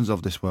Hamiltons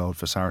of this world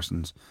for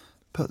Saracens.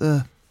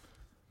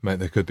 Mate,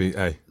 they could be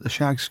the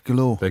shags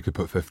galore. They could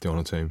put 50 on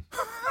a team.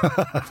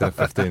 If they have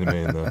 15 of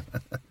me in there.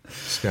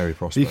 Scary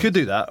prospect. You could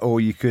do that,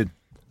 or you could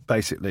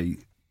basically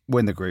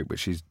win the group,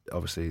 which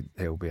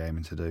he'll be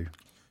aiming to do.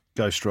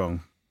 Go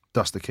strong,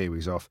 dust the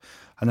Kiwis off,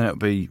 and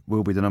then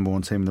we'll be the number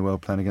 1 team in the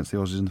world playing against the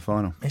Aussies in the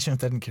final. Imagine if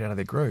they didn't get out of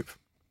their group.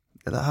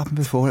 That happened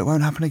before. It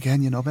won't happen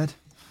again, you knobhead.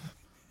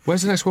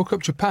 Where's the next World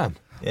Cup? Japan?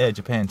 Yeah,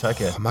 Japan,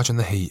 Tokyo. Imagine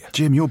the heat.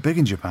 Jim, you're big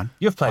in Japan.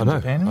 You've played in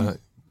Japan, haven't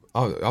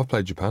you? I've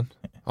played Japan.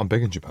 I'm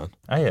big in Japan.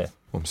 Oh, yeah.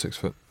 I'm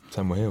 6'10"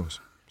 with heels.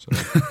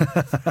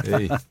 So,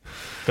 hey. Got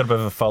a bit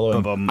of a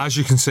following. As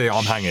you can see,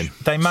 I'm hanging.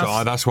 They must-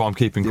 So that's why I'm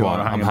keeping quiet.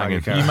 wanna I'm hang hanging.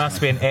 like a You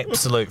must be an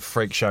absolute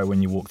freak show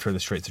when you walk through the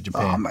streets of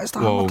Japan. It's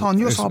Well, Hamilton,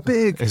 you're it's- so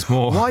big. it's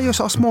more- Why are you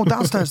so small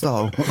downstairs,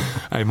 though?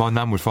 Hey, my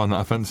nan would find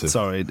that offensive.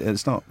 Sorry,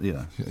 it's not.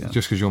 Yeah.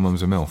 Just because your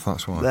mum's a MILF,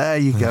 that's why. There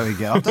you go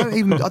again. I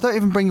don't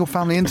even bring your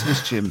family into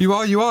this, Jim. You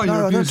are. No, You're I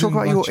don't abusing talk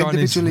about my your Chinese-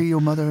 individually,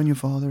 your mother and your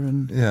father,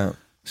 and Yeah.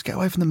 just get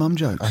away from the mum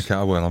jokes. Okay,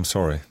 I will. I'm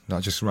sorry.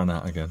 That just ran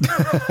out again.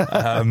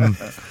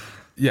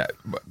 Yeah,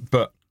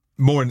 but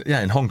more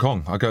in Hong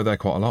Kong. I go there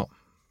quite a lot.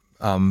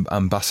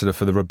 Ambassador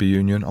for the rugby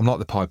union. I'm like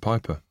the Pied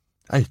Piper.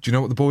 Hey, do you know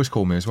what the boys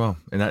call me as well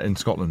in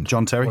Scotland?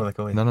 John Terry. What do they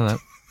call you?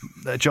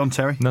 No. John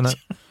Terry. No.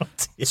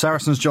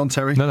 Saracens John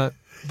Terry. No.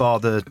 Bar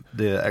the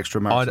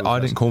extramarital. I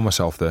didn't call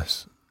myself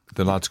this.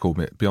 The lads called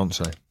me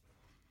Beyonce.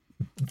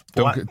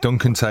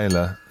 Duncan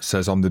Taylor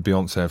says I'm the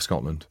Beyonce of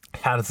Scotland.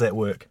 How does that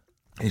work?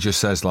 He just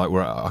says like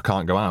I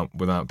can't go out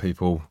without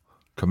people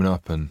coming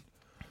up and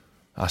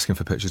asking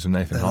for pictures of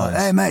Nathan Hines.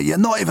 Hey mate, you're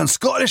not even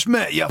Scottish,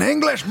 mate. You're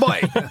English,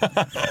 boy.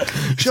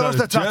 Show us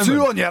the tattoo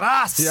German. on your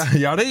ass. Yeah,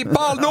 you're right,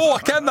 pal. No, I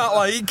ken that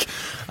like.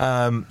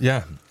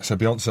 So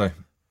Beyonce.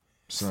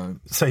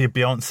 So you're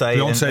Beyonce.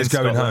 Beyonce's in going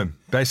Scotland. home.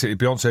 Basically,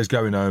 Beyonce's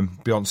going home.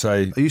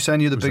 Beyonce. Are you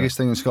saying you're the Was biggest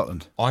thing in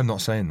Scotland? I'm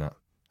not saying that.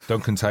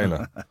 Duncan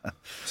Taylor.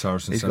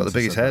 Saracen He's got the Centre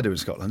biggest said that. hairdo in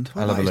Scotland. I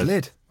What love about a his lid.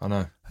 lid? I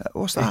know.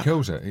 What's He that?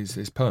 kills it.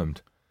 He's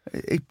permed.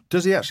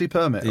 Does he actually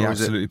perm it? He or is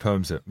absolutely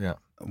perms it. Yeah.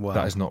 Wow.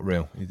 That is not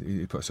real.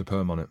 He puts a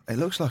perm on it. It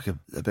looks like a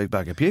big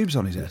bag of pubes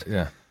on his head,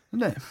 Yeah.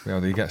 doesn't it?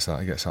 Yeah, he gets that.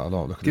 He gets that a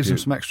lot. Look at Gives the him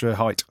some extra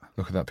height.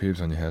 Look at that pubes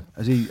on your head.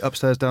 Is he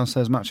upstairs,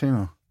 downstairs matching?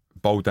 Or?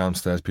 Bold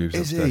downstairs, pubes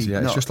Is upstairs. he? Yeah,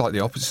 No. it's just like the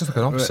opposite. It's just like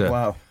an opposite.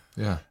 Wow.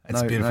 Yeah.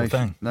 It's a beautiful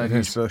thing. No It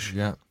huge is. bush.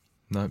 Yeah.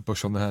 No,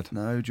 bush on the head.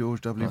 No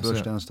George W. That's Bush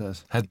it.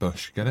 downstairs. Head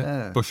bush. Get it?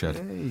 Yeah. Bush head.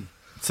 Hey.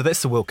 So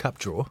that's the World Cup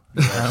draw.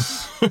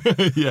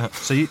 Yeah.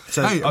 So you.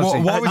 So Hey,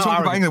 obviously- why are we no, talking about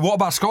arrogant. England? What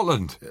about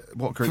Scotland?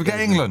 What group? Forget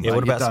game? England. Yeah,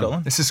 what Mate, about you're done.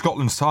 Scotland? This is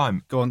Scotland's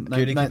time. Go on.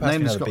 Goody, Name can you pass the me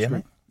another Scots beer,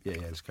 group. Yeah,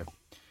 let's go.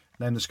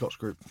 Name the Scots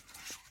group.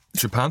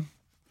 Japan,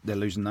 They're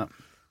losing that.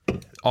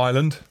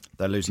 Ireland.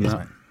 They're losing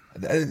that.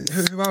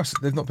 Who else?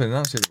 They've not been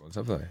announced yet, ones,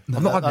 have they?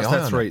 I've not had That's my eye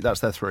their on three. it. That's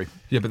their three.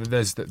 Yeah, but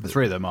there's The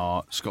three of them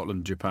are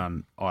Scotland,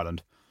 Japan,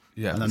 Ireland.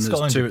 Yeah, And then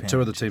Scotland, there's Japan.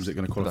 two other teams that are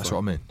going to qualify. that's what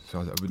I mean.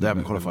 So They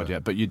haven't qualified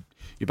yet, but you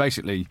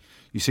basically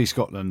you see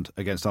Scotland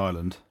against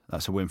Ireland.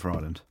 That's a win for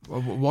Ireland.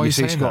 Why are you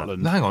see saying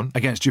Scotland that? No, hang on.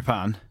 against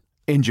Japan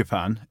in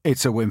Japan.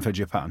 It's a win for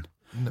Japan.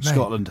 Mate,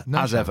 Scotland, no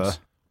as chance.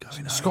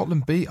 ever.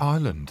 Scotland beat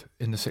Ireland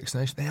in the Six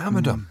Nations. They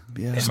hammered them.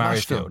 Yeah. At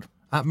Smashed them. Murrayfield.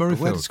 At Where did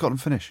Murrayfield.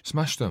 Scotland finish?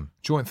 Smashed them.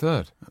 Joint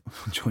third.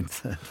 Joined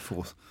third,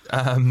 fourth.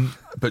 But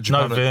No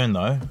Japan. Vern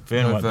though.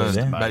 Vern No won't be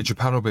Vern. there. Mate,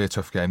 Japan will be a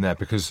tough game there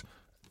because,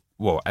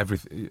 well,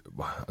 everything.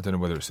 I don't know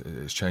whether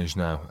it's changed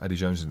now. Eddie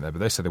Jones isn't there, but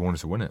they said they wanted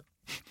to win it.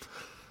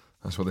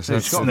 That's what they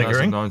said. Scotland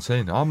agreeing?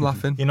 2019. I'm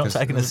laughing. You're not 'cause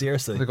taking it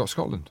seriously. They got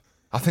Scotland.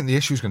 I think the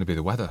issue is going to be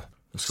the weather.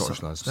 The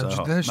Scottish lads. So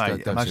hot. They just Mate,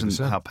 don't see imagine the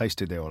sun. how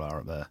pasty they all are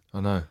up there. I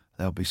know.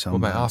 There'll be some. Well,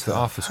 mate, half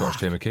the Scottish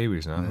team are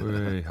Kiwis now.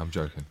 I'm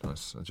joking.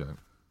 That's a joke.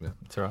 Yeah,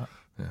 It's all right.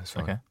 yeah, it's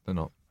fine. Okay. They're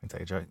not. I can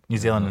take a joke. New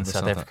Zealand and they're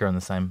South South Africa are in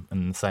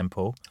the same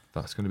pool.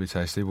 That's going to be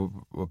tasty.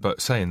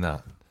 But saying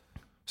that,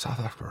 South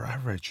Africa are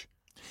average.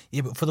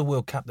 Yeah, but for the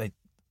World Cup,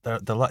 they're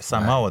like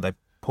Samoa. They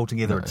pull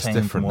together No, a it's team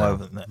from different all now.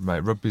 over. Mate,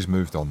 rugby's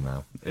moved on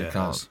now. Yeah, You it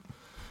can't. has.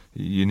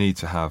 You need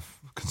to have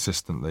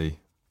consistently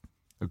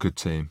a good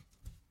team,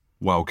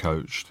 well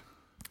coached,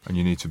 and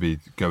you need to be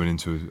going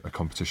into a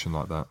competition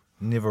like that.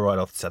 Never write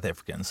off the South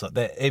Africans.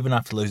 Like even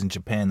after losing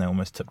Japan, they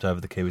almost tipped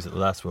over the Kiwis at the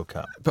last World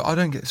Cup. But I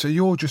don't get. So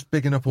you're just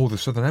bigging up all the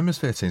Southern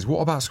Hemisphere teams.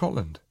 What about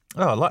Scotland?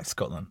 Oh, I like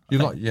Scotland. You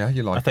I like? think, Yeah,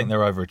 you like. I think them.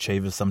 they're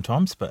overachievers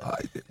sometimes, but I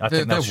they're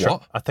think they'll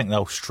what? I think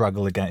they'll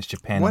struggle against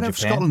Japan. When and have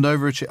Japan. Scotland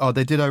overachieved? Oh,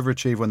 they did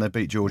overachieve when they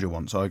beat Georgia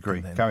once. I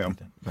agree. Carry on.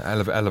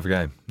 Hell of a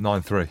game.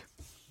 9-3.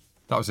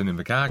 That was in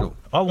Invercargill.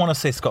 I want to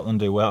see Scotland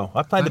do well.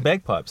 I played the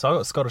bagpipes. I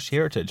got Scottish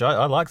heritage.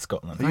 I like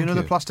Scotland. Are you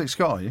another you. plastic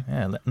Scot? Are you?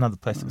 Yeah, another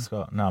plastic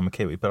Scot. No, I'm a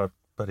Kiwi, but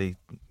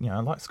I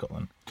like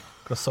Scotland.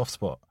 Got a soft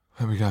spot.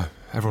 There we go.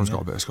 Everyone's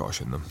got a bit of Scottish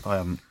in them. I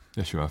haven't.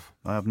 Yes, you have.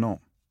 I have not.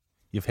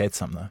 You've had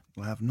some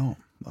though. I have not.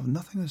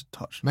 Nothing has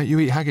touched. Mate, you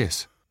eat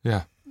haggis.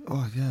 Yeah.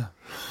 Oh yeah.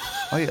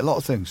 I eat a lot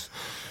of things.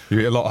 You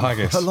eat a lot of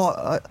haggis. A lot.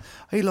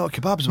 I eat a lot of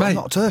kebabs, but Mate. I'm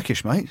not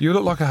Turkish, mate. You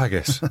look like a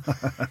haggis.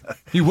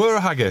 You were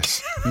a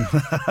haggis.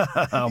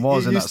 I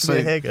was in that used to be a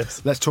scene.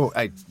 haggis. Let's talk.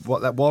 Hey,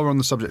 while we're on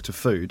the subject of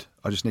food,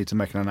 I just need to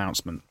make an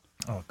announcement.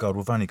 Oh God,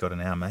 we've only got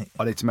an hour, mate.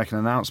 I need to make an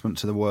announcement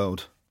to the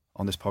world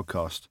on this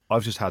podcast.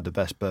 I've just had the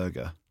best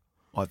burger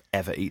I've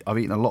ever eaten. I've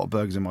eaten a lot of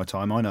burgers in my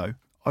time, I know.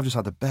 I've just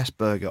had the best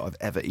burger I've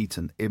ever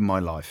eaten in my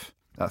life.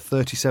 At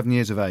 37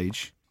 years of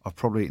age, I've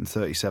probably eaten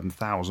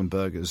 37,000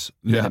 burgers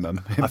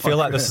minimum. I feel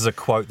like this is a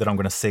quote that I'm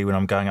going to see when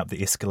I'm going up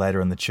the escalator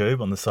in the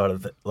tube on the side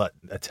of like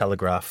a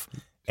Telegraph.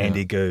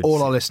 Andy Goode.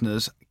 All our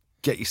listeners,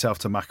 get yourself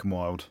to Mac and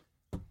Wild.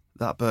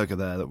 that burger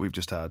there that we've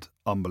just had,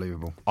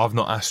 unbelievable. I've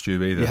not asked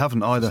you either. You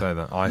haven't either. To say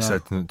that. I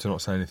said to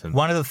not say anything.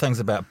 One of the things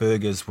about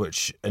burgers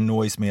which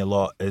annoys me a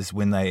lot is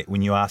when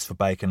you ask for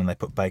bacon and they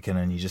put bacon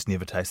in and you just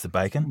never taste the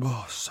bacon.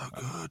 Oh, so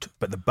good.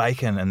 But the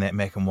bacon in that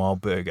mac and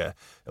wild burger,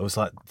 it was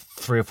like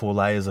 3 or 4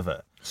 layers of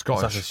it.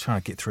 Scottish. It's like I was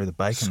trying to get through the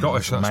bacon.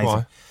 Scottish, It was that's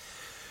why.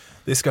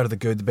 Let's go to the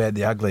good, the bad,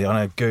 the ugly.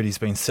 I know Goodey's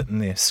been sitting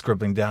there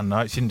scribbling down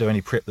notes. You didn't do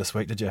any prep this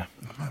week, did you?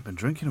 I've been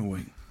drinking all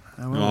week.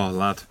 Oh,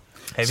 lad.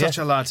 Have Such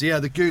you? a lad. Yeah,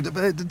 the Goode.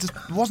 There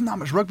wasn't that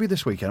much rugby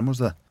this weekend, was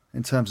there?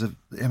 In terms of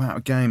the amount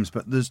of games,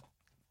 but there's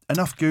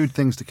enough Goode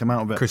things to come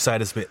out of it.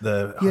 Crusaders beat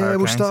the Hurricanes. Yeah,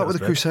 we'll start with the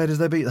That was Crusaders.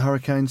 They beat the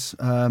Hurricanes.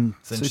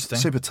 It's interesting.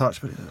 Super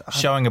touch, but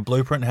showing a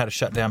blueprint how to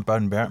shut down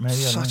Bowden Barrett, maybe.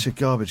 such a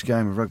garbage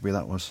game of rugby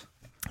that was.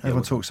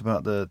 Everyone talks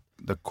about the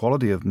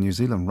quality of New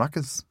Zealand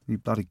ruckers, you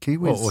bloody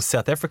Kiwis. Or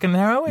South African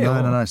now, are we?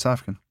 No, South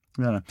African.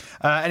 No.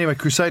 Anyway,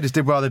 Crusaders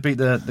did well. They beat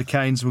the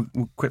Canes.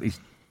 We'll quickly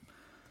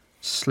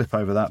slip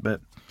over that bit.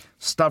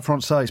 Stade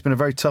Francais, it's been a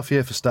very tough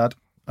year for Stade.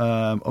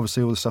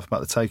 Obviously, all the stuff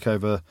about the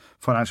takeover,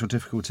 financial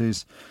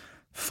difficulties.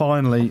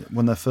 Finally,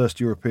 won their first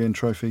European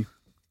trophy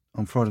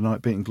on Friday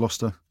night, beating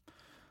Gloucester.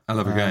 Hell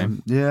of a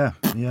game. Yeah.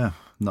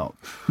 Not.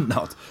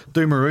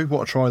 Dumaru,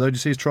 what a try, though. Did you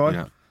see his try?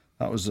 Yeah.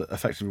 That was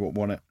effectively what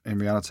won it in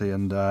reality.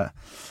 And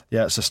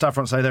so Stade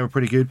Francais, they were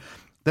pretty good.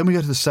 Then we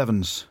go to the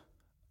Sevens.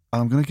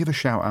 I'm going to give a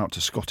shout out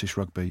to Scottish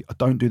rugby. I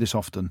don't do this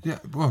often. Yeah,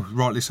 well,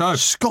 rightly so.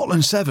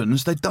 Scotland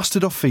Sevens, they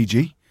dusted off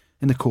Fiji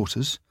in the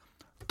quarters,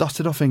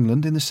 dusted off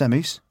England in the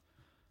semis,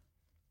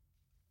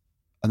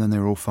 and then they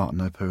were all farting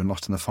no poo and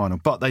lost in the final.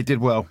 But they did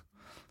well.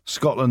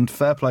 Scotland,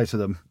 fair play to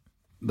them.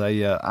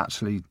 They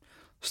actually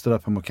stood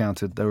up and were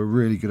counted. They were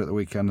really good at the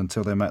weekend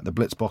until they met the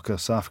Blitzbokker,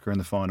 South Africa, in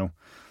the final,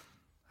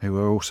 who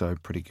were also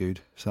pretty good.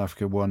 South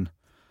Africa won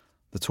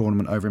the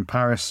tournament over in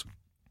Paris.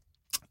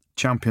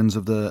 Champions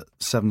of the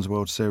Sevens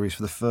World Series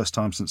for the first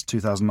time since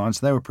 2009,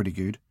 so they were pretty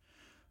good.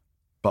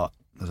 But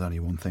there's only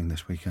one thing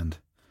this weekend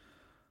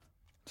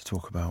to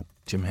talk about.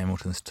 Jim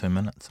Hamilton's 2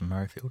 minutes in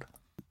Murrayfield.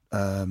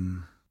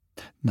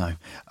 No.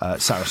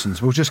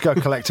 Saracens. We'll just go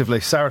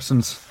collectively.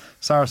 Saracens,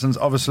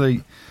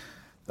 obviously,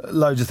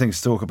 loads of things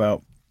to talk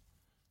about.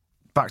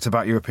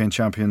 Back-to-back European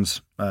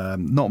champions.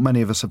 Not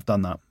many of us have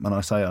done that, and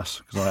I say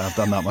us because I have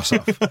done that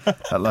myself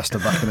at Leicester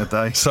back in the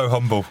day. So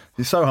humble.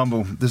 He's so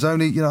humble. There's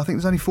only, I think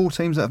there's only 4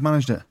 teams that have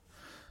managed it.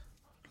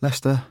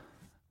 Leicester,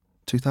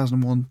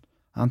 2001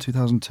 and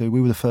 2002.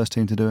 We were the first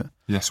team to do it.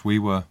 Yes, we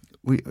were.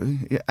 Did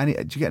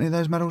you get any of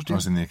those medals, Jim? I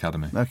was in the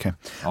academy. Okay.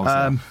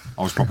 I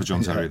was proper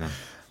John Terry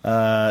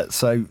then.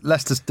 So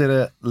Leicester did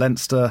it.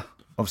 Leinster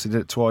obviously did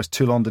it twice.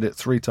 Toulon did it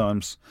 3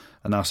 times.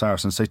 And now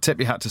Saracens. So tip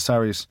your hat to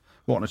Sarries.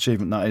 What an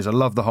achievement that is. I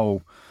love the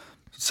whole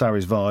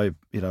Sarries vibe,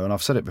 and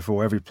I've said it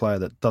before, every player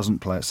that doesn't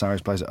play at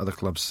Sarries, plays at other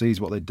clubs, sees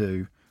what they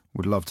do,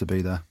 would love to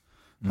be there.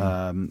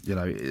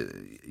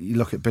 You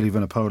look at Billy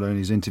Vunipola in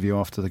his interview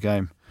after the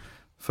game.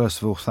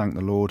 First of all, thank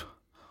the Lord,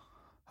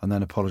 and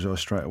then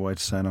apologise straight away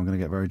to saying I'm going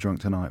to get very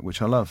drunk tonight,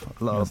 which I love.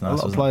 A lot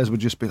of players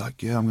would just be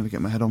like, yeah, I'm going to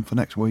get my head on for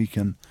next week,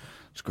 and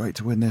it's great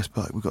to win this,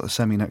 but we've got the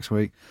semi next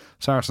week.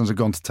 Saracens have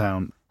gone to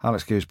town.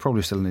 Alex Goode's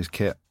probably still in his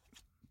kit,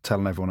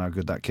 telling everyone how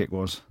good that kick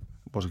was.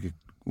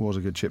 Was a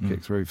good chip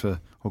kick through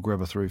or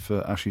grubber through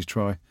for Ashley's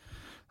try.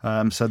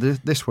 So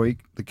this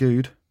week, the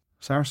Goode,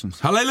 Saracens.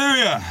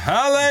 Hallelujah!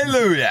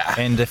 Hallelujah!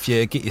 And if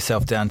you get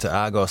yourself down to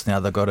Argos now,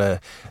 they've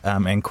got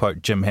and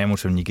quote Jim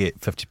Hamilton, you get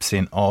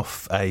 50%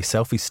 off a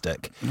selfie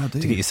stick to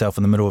get yourself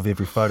in the middle of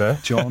every photo.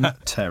 John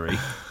Terry.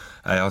 Hey,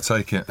 I'll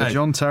take it. The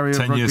John Terry of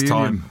 10 rugby years'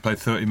 union. time, played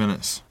 30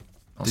 minutes.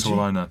 That's all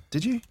I know.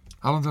 Did you?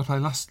 How long did I play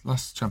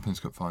last Champions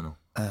Cup final?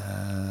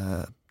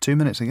 2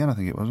 minutes again, I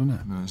think it was,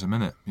 wasn't it? No, it was a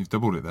minute. You've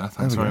doubled it there.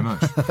 Thanks very much.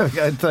 There we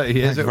go, in 30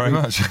 years. Thank you very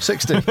much.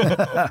 60.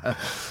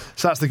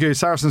 So that's the Goode.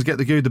 Saracens get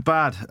the Goode. The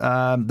bad.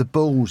 The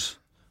Bulls.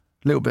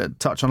 A little bit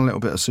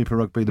of Super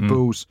Rugby. The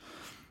Bulls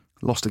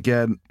lost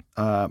again.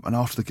 And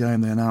after the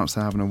game, they announced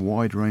they're having a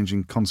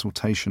wide-ranging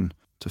consultation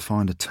to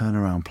find a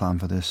turnaround plan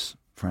for this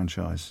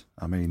franchise.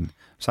 I mean,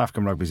 South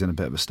African rugby's in a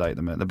bit of a state at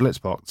the minute. The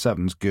Blitzbokker,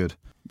 Sevens, good.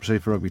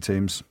 Super Rugby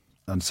teams,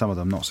 and some of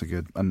them not so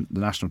good. And the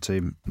national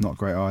team, not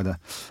great either.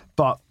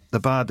 But the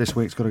bad this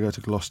week's got to go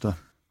to Gloucester.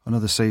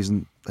 Another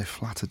season, they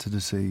flattered to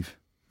deceive.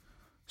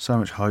 So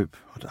much hope.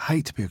 I'd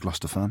hate to be a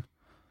Gloucester fan.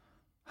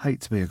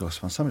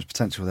 So much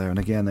potential there. And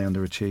again, they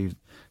underachieved.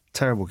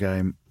 Terrible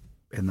game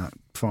in that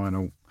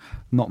final.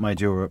 Not made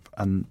Europe.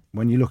 And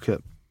when you look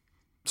at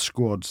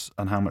squads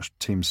and how much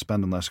teams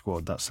spend on their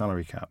squad, that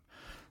salary cap,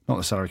 not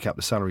the salary cap,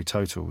 the salary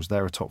totals,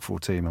 they're a top 4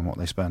 team and what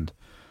they spend.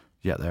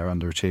 Yet they're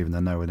underachieving.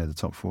 They're nowhere near the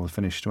top 4. They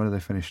finished, where did they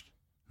finish?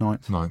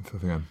 9th? 9th, I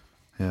think.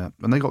 Yeah,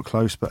 and they got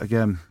close, but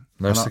again,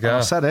 No cigar.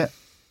 I've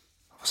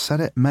said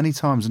it many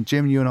times, and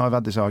Jim, you and I have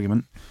had this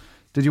argument.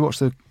 Did you watch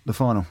the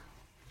final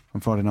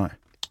on Friday night?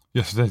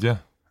 Yes, I did, yeah.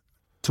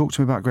 Talk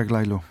to me about Greg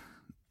Laidlaw.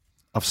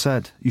 I've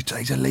said,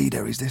 he's a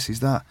leader, he's this,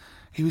 he's that.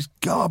 He was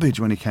garbage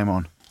when he came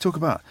on. Talk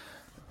about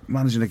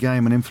managing a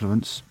game and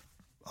influence.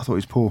 I thought he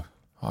was poor.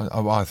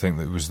 I think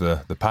that it was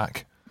the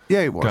pack.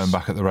 Yeah, it was. Going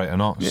back at the rate of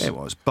knots. Yeah, it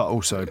was. But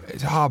also,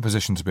 It's a hard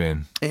position to be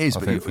in. it is, I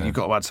but think, for you've him.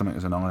 got to add something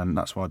as an iron.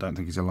 That's why I don't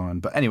think he's a lion.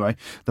 But anyway,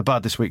 the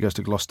bad this week goes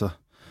to Gloucester.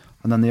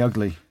 And then the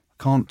ugly.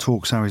 Can't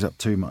talk Sarries up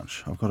too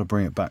much. I've got to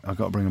bring it back. I've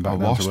got to bring him back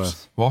down to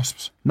earth.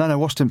 Wasps? No,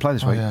 Wasps didn't play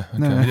this week. Yeah, okay.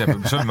 No. Yeah,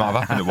 but something might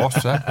have happened at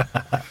Wasps,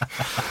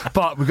 eh?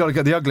 But we've got to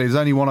get the ugly. There's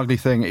only one ugly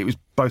thing. It was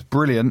both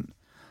brilliant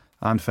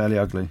and fairly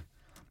ugly.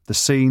 The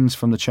scenes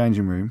from the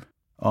changing room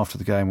after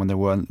the game when they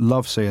were,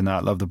 love seeing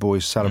that. Love the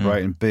boys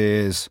celebrating,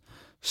 beers,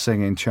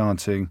 singing,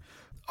 chanting.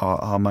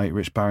 Our mate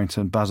Rich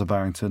Barrington, Bazza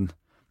Barrington,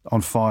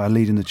 on fire,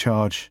 leading the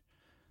charge.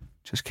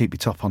 Just keep your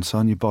top on,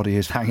 son. Your body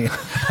is hanging.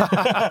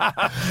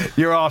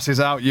 Your arse is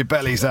out, your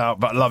belly's out.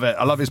 But I love it.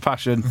 I love his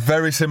passion.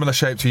 Very similar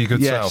shape to your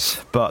good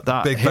self. But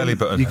that Big belly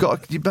button. You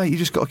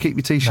just got to keep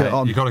your t-shirt Mate,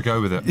 on. you got to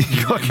go with it.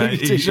 You got to keep Mate,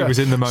 your t-shirt. he was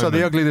in the moment. So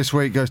the ugly this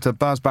week goes to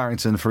Baz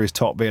Barrington for his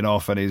top being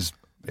off and his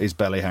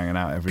belly hanging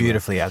out everywhere.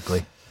 Beautifully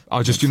ugly.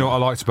 I just, you know what I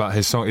liked about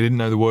his song? He didn't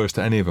know the words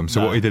to any of them.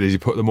 So what he did is he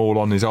put them all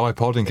on his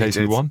iPod in case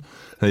he won.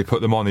 And he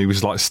put them on. He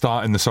was like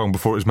starting the song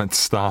before it was meant to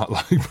start,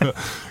 like,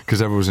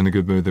 because everyone was in a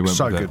good mood. They went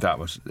So with good it. that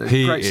was.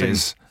 He Great scene.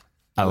 is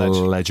a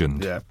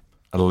legend. Yeah.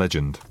 A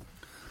legend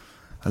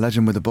A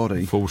legend with a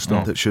body. Full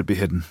stop. That should be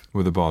hidden.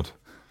 with a bod.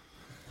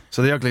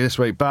 So the ugly this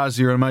week, Baz,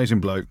 you're an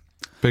amazing bloke.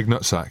 Big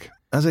nutsack.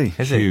 Has he?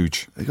 Is he?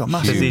 Huge. He got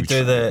Does he massive.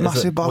 do the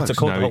Massive what's it bollocks.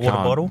 called? No, The he water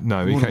can't. bottle?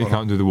 No, he Water can't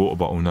bottle. do the water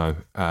bottle,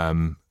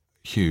 no.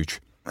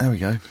 Huge. There we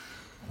go.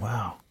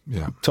 Wow.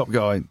 Yeah. Top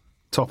guy,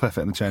 top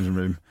effort in the changing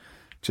room.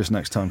 Just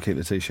next time, keep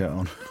the t-shirt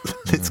on.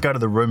 Let's go to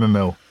the rumour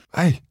mill.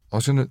 Hey, I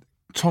was in a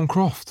Tom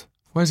Croft.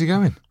 Where's he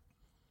going?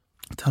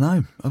 Don't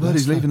know. I've heard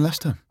he's Leicester. leaving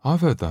Leicester.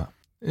 I've heard that.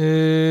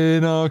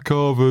 In our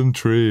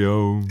Coventry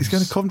homes. He's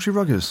going to Coventry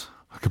Ruggers.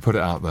 I could put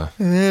it out there.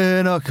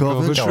 In our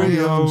Coventry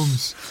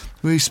homes,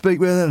 we speak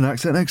with an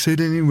accent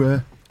exceedingly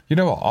rare. You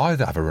know what? I'd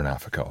have a run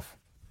out for Cov.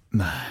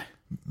 No.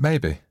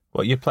 Maybe.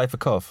 What, you play for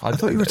Cov? I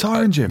thought you were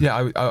retiring, Jim.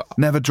 Yeah.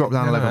 Never drop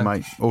down a No, level, no.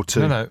 mate. Or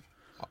two. No.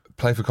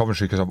 Play for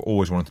Coventry because I've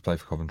always wanted to play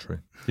for Coventry.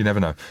 You never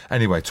know.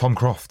 Anyway, Tom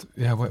Croft.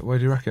 Yeah, where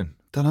do you reckon?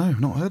 Don't know.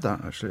 Not heard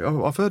that, actually.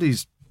 I've heard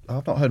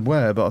I've not heard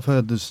where, but I've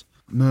heard there's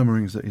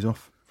murmurings that he's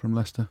off from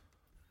Leicester.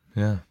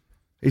 Yeah.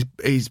 He's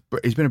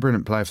been a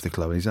brilliant player for the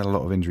club. He's had a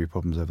lot of injury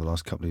problems over the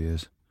last couple of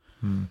years.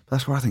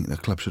 That's where I think the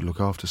club should look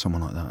after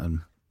someone like that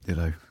and, you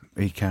know,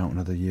 eke out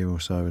another year or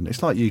so. And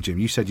it's like you, Jim.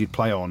 You said you'd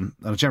play on,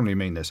 and I generally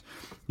mean this,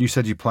 you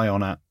said you'd play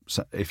on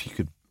if you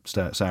could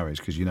stay at Sarries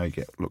because you know you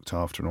get looked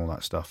after and all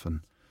that stuff and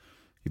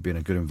you'd be in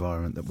a good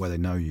environment where they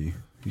know you.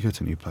 You go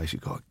to a new place,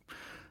 you've got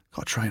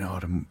to train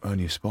hard and earn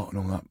your spot and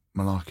all that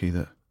malarkey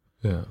that,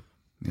 Yeah.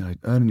 you know,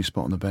 earning your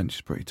spot on the bench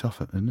is pretty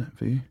tough, isn't it,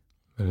 for you?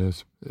 It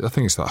is. I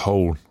think it's that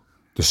whole,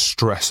 the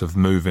stress of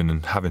moving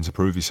and having to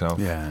prove yourself.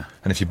 Yeah.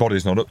 And if your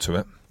body's not up to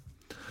it,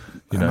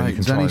 you know, Mate, you can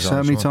there's try only as so hard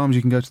as many you want. times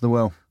you can go to the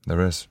well.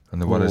 There is.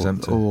 And the well is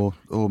empty. Or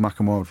Mac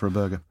and Wild for a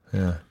burger.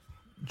 Yeah.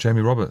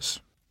 Jamie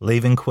Roberts.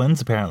 Leaving Quins,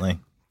 apparently.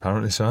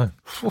 Apparently so.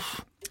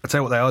 I tell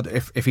you what they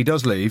are. If he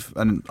does leave,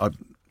 and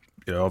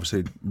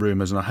obviously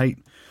rumours, and I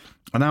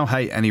now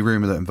hate any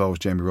rumour that involves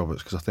Jamie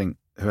Roberts because I think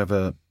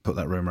whoever put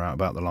that rumour out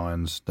about the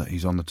Lions that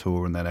he's on the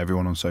tour, and then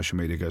everyone on social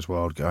media goes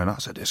wild, going,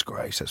 "That's a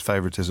disgrace. That's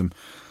favouritism."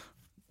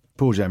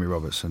 Poor Jamie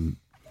Roberts, and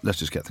let's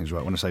just get things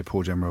right. When I say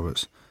poor Jamie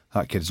Roberts,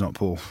 that kid's not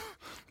poor.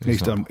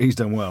 He's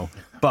done well.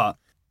 But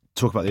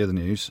talk about the other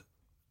news.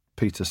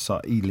 Peter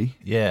Saili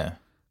Yeah.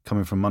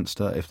 coming from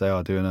Munster. If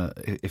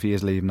he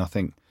is leaving, I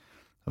think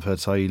I've heard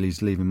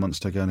Saili's leaving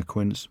Munster going to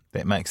Quins.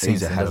 That makes sense.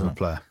 He's a hell of doesn't a it?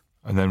 player.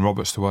 And then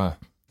Roberts to where?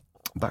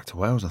 Back to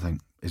Wales, I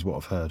think, is what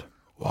I've heard.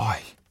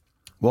 Why?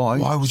 Why?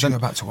 Why would you go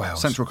back to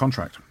Wales? Central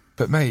contract.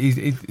 But mate,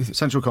 he's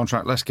Central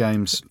contract, less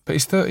games. but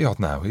he's 30 odd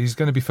now. He's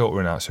going to be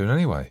filtering out soon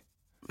anyway.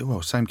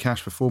 Well, same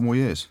cash for 4 more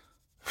years.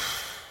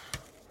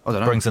 I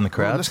don't know. Brings in the Well,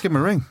 crowd. let's give him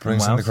a ring.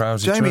 Brings in the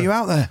crowds. Jamie, you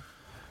out there?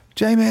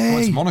 Jamie! Well,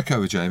 it's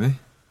Monaco with Jamie.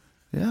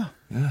 Yeah.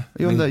 Yeah.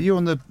 You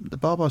on the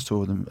Barbars tour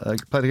with him?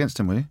 Played against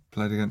him, were you?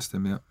 Played against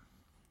him, yeah.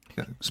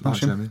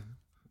 Smash like him?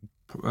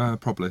 Jamie.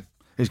 Probably.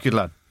 He's a good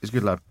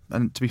lad.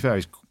 And to be fair,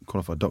 he's a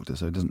qualified doctor,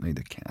 so he doesn't need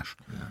the cash.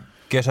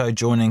 Ghetto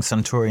joining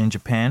Suntory in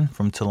Japan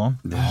from Toulon.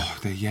 Oh,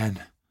 the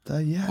yen. So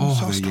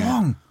the strong.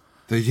 yen.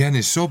 The yen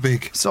is so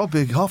big. So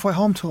big, halfway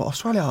home to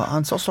Australia,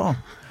 and so strong.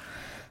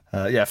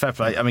 Yeah, fair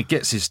play. I mean,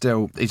 Gitz is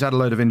he's had a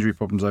load of injury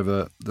problems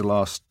over the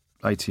last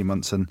 18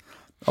 months, and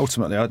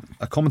ultimately I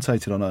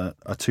commentated on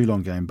a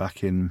Toulon game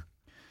back in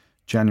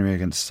January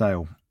against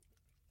Sale,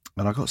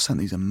 and I got sent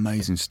these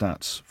amazing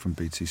stats from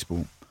BT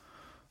Sport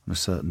on a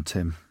certain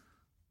Tim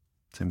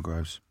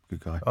Groves,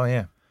 good guy, Oh,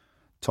 yeah.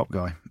 top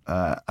guy,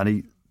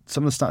 and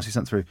some of the stats he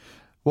sent through.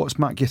 What's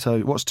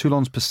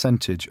Toulon's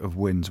percentage of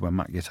wins when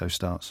Matt Gitto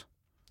starts?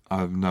 I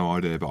have no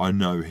idea, but I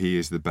know he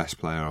is the best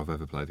player I've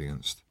ever played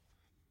against.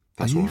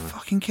 Are you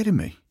fucking kidding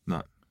me?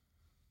 No.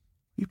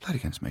 You played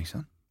against me,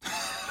 son.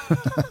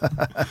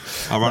 I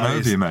ran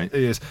over you, mate.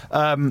 He is.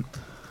 No,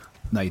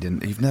 you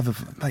didn't. You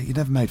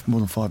never made more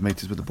than 5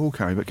 metres with the ball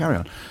carry, but carry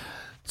on.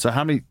 So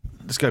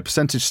let's go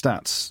percentage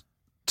stats.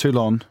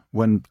 Toulon,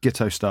 when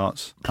Gitto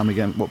starts,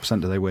 what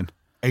percent do they win?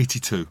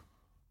 82.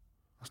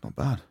 That's not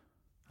bad.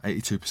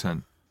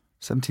 82%.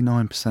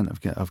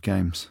 79% of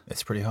games.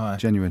 It's pretty high.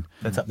 Genuine.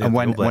 That's up there And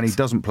with the All when he Blacks.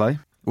 doesn't play,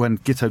 when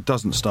Giteau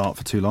doesn't start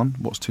for Toulon,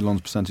 what's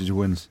Toulon's percentage of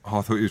wins? Oh,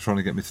 I thought you were trying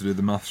to get me to do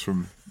the maths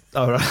from...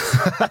 Oh, right.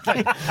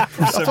 I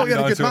thought you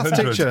had a good maths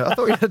teacher. I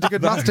thought you had a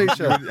good maths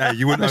teacher. Hey,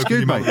 you wouldn't It's open your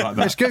good, mouth mate. like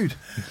that. It's good.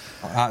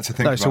 I had to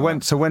think No,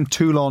 about so when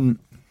Toulon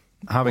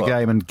have a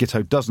game and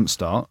Giteau doesn't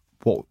start,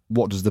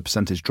 what does the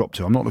percentage drop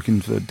to? I'm not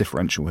looking for a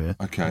differential here.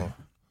 that. Okay.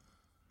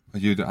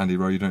 Andy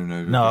Rowe, you don't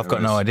know. No, I've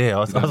got no idea. I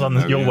was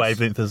on your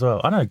wavelength as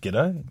well. I know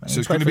Giddo. So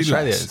it's going to be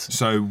less.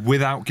 So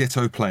without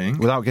Giteau playing,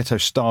 Without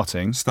Giteau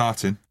starting,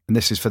 and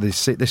this is for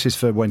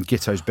when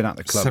Giteau's been at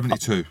the club.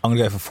 72. I'm going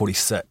to go for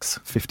 46.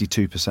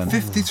 52%.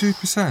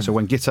 52%. So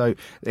when Giteau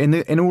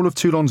in all of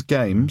Toulon's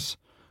games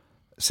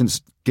since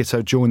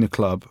Giteau joined the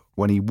club,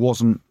 when he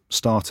wasn't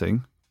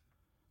starting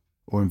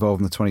or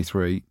involved in the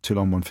 23,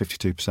 Toulon won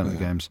 52% of the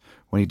games.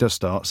 When he does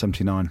start,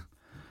 79.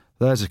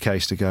 There's a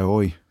case to go,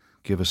 oi,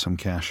 give us some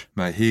cash.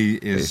 Mate,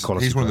 he's one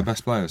of the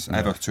best players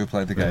ever to have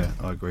played the game.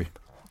 Yeah, I agree.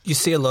 You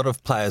see a lot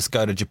of players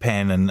go to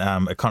Japan and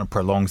it kind of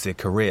prolongs their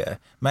career.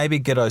 Maybe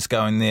Giddo's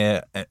going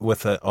there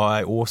with an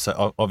eye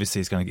also. Obviously,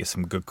 he's going to get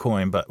some good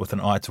coin, but with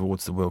an eye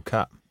towards the World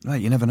Cup.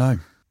 Mate, you never know.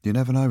 You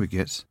never know with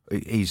Gitz.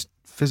 He's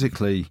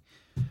physically,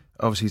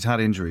 obviously he's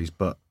had injuries,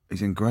 but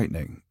he's in great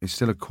nick. He's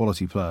still a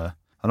quality player.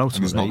 And And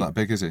ultimately, he's not that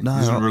big, is he? No, he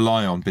doesn't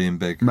rely on being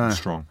big and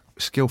strong.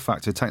 Skill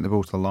factor, taking the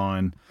ball to the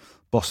line,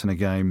 bossing a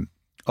game.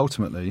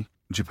 Ultimately,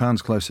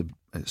 Japan's closer.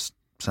 It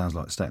sounds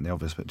like stating the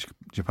obvious, but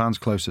Japan's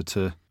closer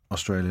to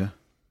Australia,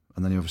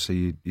 and then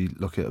obviously you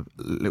look at a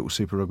little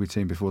Super Rugby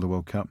team before the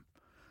World Cup.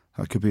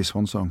 That could be a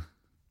swan song.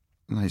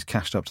 And he's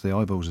cashed up to the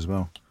eyeballs as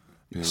well.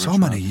 So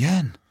many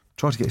yen.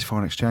 Tried to get his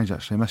foreign exchange.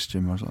 Actually, I messaged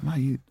him. I was like, mate,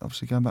 you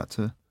obviously going back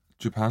to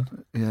Japan.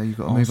 Yeah, you've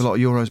got to move a lot of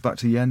euros back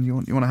to yen. You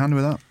want a hand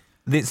with that?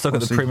 Let's look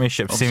at the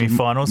Premiership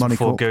semi-finals Money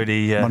before Corp.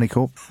 Goody. Money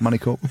Corp.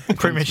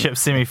 Premiership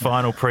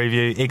semi-final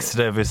preview: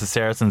 Exeter versus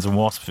Saracens and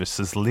Wasps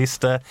versus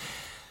Leicester.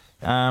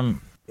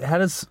 How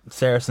does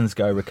Saracens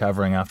go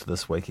recovering after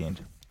this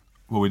weekend?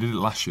 Well, we did it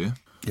last year.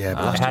 Yeah,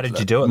 but how did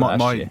you do it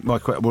last year? I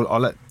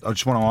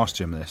just want to ask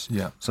Jim this.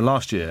 Yeah. So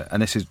last year,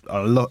 and this is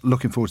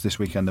looking forward to this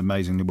weekend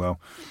amazingly well.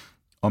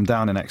 I'm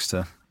down in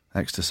Exeter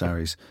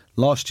Saris.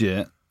 Last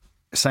year,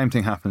 same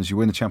thing happens. You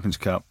win the Champions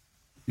Cup.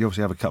 You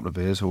obviously have a couple of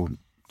beers or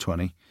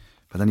 20,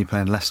 but then you're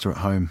playing Leicester at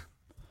home.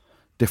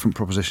 Different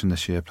proposition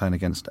this year, playing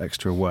against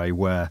Exeter away,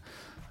 where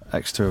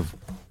Exeter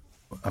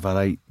have had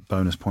 8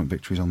 bonus point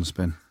victories on the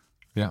spin.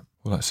 Yeah.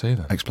 Well, let's see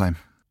then. Explain.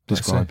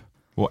 Let's Describe. see.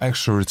 Well,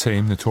 Exeter are a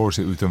team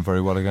notoriously that we've done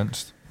very well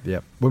against. Yeah.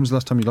 When was the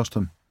last time you lost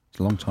them? It's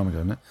a long time ago,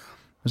 isn't it?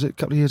 Was it a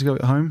couple of years ago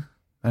at home?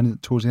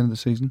 And towards the end of the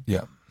season?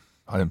 Yeah.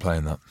 I didn't play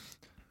in that.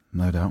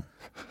 No doubt.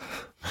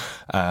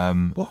 I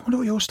wonder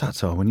what your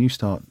stats are when you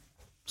start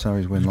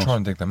Sarries win loss. Try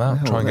and dig them out.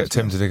 Yeah, Try and get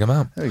Tim to dig them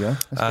out. There you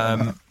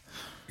go.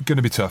 Going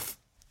to be tough,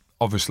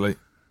 obviously.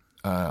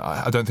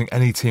 I don't think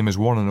any team has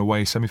won an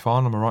away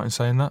semi-final. Am I right in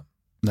saying that?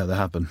 No, they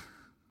have been.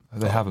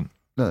 They haven't.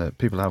 No,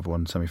 people have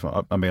won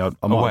semi-final. I mean, I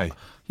Away? might.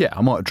 Yeah,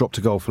 I might have dropped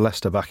a goal for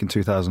Leicester back in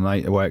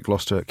 2008 away at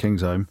Gloucester at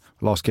Kingsholm.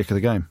 Last kick of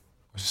the game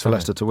for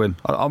Leicester to win.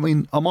 I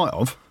mean, I might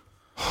have.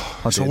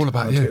 It's all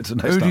about you.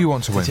 Who do you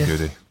want to win,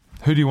 Goody?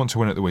 Who do you want to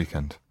win at the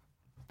weekend?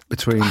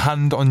 Between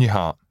Hand on your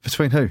heart.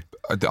 Between who?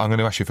 I'm going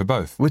to ask you for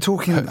both. We're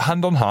talking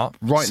Hand on heart.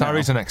 Right now.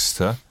 Sarries and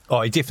Exeter.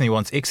 Oh, he definitely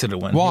wants Exeter to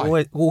win.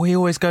 Why? He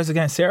always goes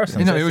against Saracens.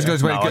 You know, he always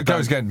goes I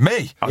against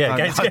me. Yeah,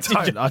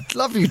 I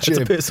love you, Jim.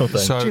 It's a personal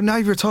thing. So- Jim, now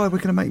you've retired, we're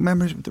going to make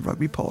memories with the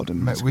rugby pod.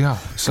 And Mate, we are.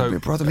 It's So, gonna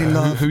be brotherly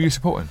love. who are you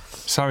supporting?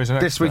 Sarries and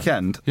Exeter. This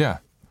weekend, Yeah.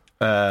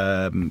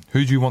 I'm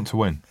Who do you want to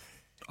win?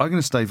 going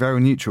to stay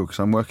very neutral because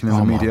I'm working in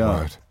the Oh, my media.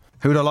 word.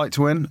 Who would I like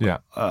to win? Yeah.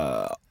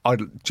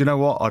 Do you know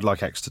what? I'd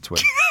like Exeter to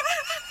win.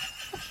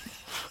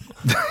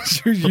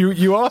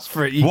 you asked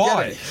for it. You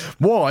Why? Get it.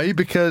 Why?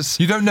 Because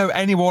You don't know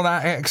anyone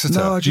at Exeter.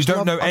 no, I you just don't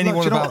love, know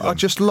anyone about them.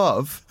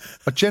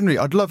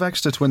 I'd love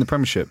Exeter to win the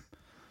Premiership.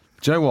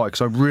 Do you know why?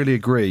 Because I really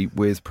agree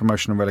with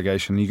promotion and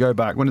relegation. You go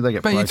back, when did they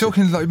get But you're promoted?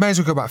 talking like you may as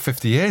well go back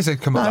 50 years. They've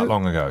come up No. that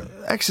long ago.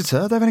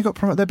 Exeter, they've only got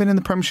promoted. They've been in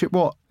the Premiership,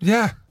 what?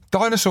 Yeah,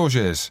 dinosaurs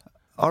years.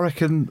 I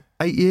reckon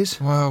 8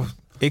 years. Well,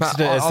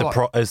 Exeter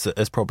but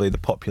is probably the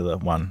popular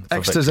one. for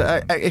Exeter's,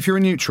 victory. if you're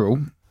a neutral,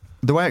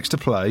 the way Exeter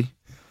play,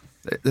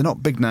 they're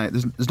not big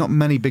names. There's not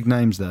many big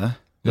names there.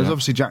 There's Yeah.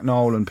 obviously Jack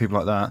Noel and people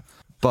like that,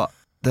 but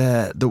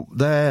they're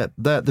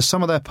the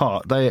sum of their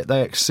part.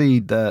 They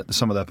exceed the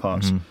sum of their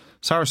parts. Mm-hmm.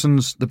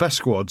 Saracens, the best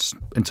squads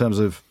in terms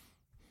of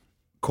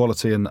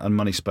quality and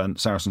money spent.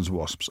 Saracens,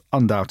 Wasps,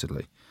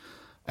 undoubtedly.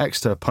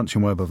 Exeter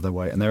punching way above their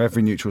weight, and they're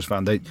every neutral's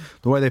fan. The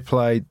way they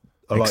play.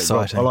 I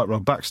Exciting. like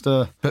Rob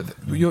Baxter. But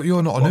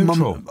you're not a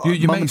neutral.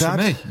 You Mum and mates for Dad.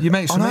 me. You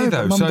mates I for me know,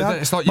 though. Mum So and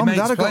Dad- it's like your Mum and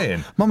mates Dad have got-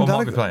 playing. Mum Or and Dad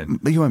might be have playing.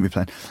 got- You won't be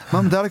playing.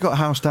 Mum and Dad have got a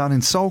house down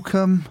in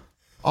Salcombe.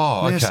 Oh,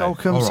 okay. Near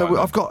Salcombe. All So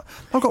right,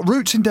 I've got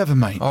roots in Devon,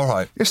 mate. All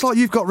right. It's like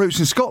you've got roots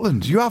in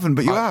Scotland. You haven't,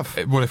 but you have.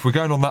 Well, if we're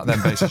going on that then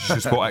basis, you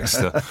should support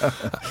Exeter.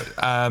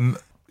 Going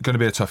to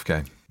be a tough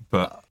game,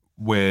 but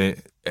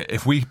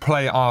if we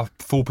play our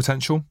full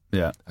potential,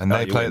 and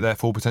they play at their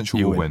full potential,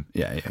 we'll win.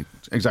 Yeah,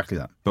 exactly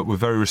that. But we're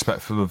very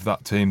respectful of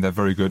that team. They're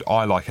very good.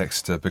 I like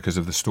Exeter because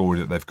of the story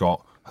that they've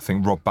got. I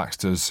think Rob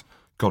Baxter's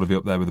got to be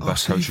up there with the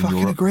best coach in Europe.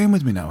 You're agreeing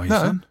with me now,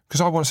 No, because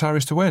I want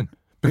Sarries to win.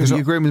 Because you're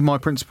agreeing with my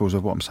principles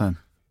of what I'm saying.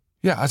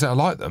 Yeah, I don't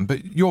like them,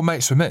 but you're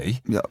mates with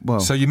me. Yeah, well,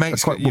 so your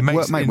mates,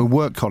 we're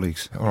work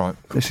colleagues. All right,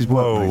 this is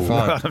work.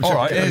 Fine. All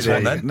right, here's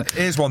one then.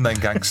 Here's one then,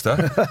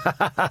 gangster.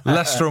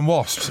 Leicester and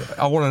Wasps.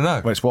 I want to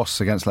know. Well, it's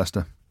Wasps against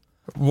Leicester.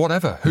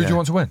 Whatever. Who do you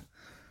want to win?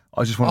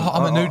 I just want.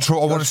 I'm a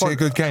neutral. I want to see a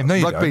good game. There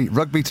you go.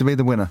 Rugby to be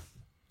the winner.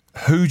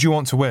 Who do you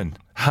want to win?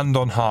 Hand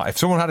on heart. If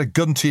someone had a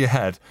gun to your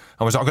head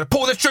and was like, I'm going to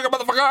pull this trigger,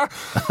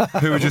 motherfucker,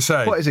 who would you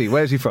say? What is he?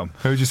 Where's he from?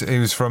 He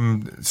was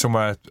from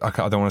somewhere, I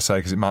don't want to say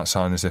because it might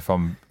sound as if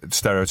I'm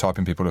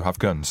stereotyping people who have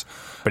guns.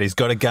 But he's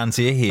got a gun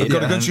to your head. He's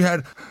got a gun to your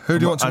head. Who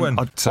do you want to win?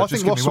 I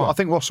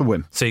think Wasps will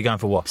win. So you're going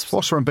for Wasps?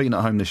 Wasps are unbeaten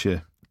at home this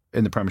year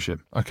in the Premiership.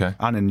 Okay.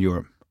 And in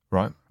Europe.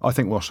 Right. I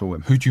think Wasps will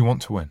win. Who do you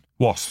want to win?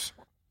 Wasps.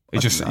 You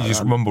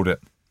just mumbled it.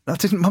 I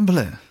didn't mumble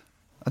it.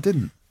 I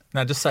didn't.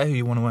 No, just say who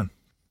you want to win.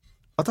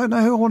 I don't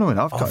know who I want to win.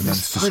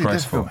 It's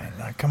disgraceful. Really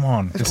no, come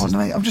on.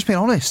 Mate, I'm just being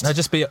honest. No,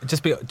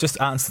 just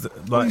answer.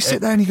 You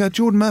sit there and you go,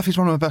 Jordan Murphy's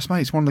one of my best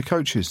mates, one of the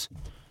coaches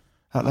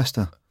at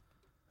Leicester.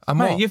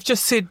 Mate, you've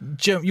just said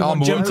you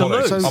want Jim to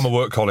lose. I'm a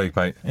work colleague,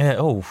 mate. Yeah.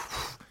 Oh.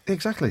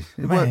 Exactly.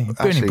 Burning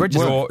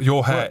bridges.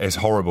 Your hair is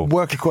horrible.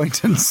 Work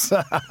acquaintance.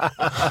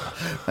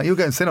 You're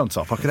getting thin on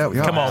top. I could help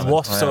you out. Come on,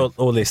 Wasps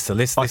or Leicester.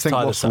 Let's I think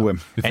tie Wasps this up. will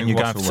win. And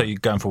you're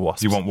going for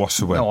Wasps. You want Wasps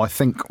to win? No, I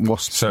think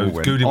Wasps will win.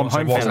 So Goodey wants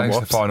Wasps into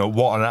the final.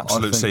 What an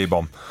absolute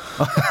C-bomb.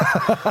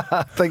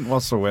 I think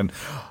Wasps will win.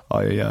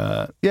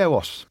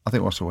 Wasps. I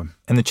think Wasps will win.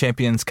 In the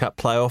Champions Cup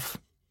playoff,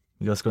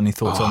 you guys got any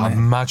thoughts on that?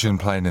 Imagine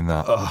playing in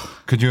that.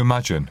 Could you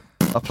imagine?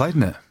 I played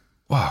in it.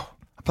 Wow.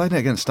 I played in it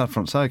against Stade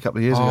Francais a couple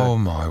of years ago. Oh,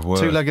 my word.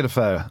 Two-legged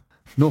affair.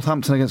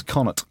 Northampton against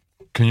Connacht.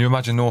 Can you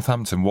imagine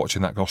Northampton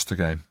watching that Gloucester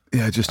game?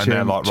 Yeah, just and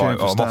cheering, they're like, right,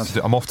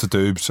 I'm off to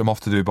Doobs. I'm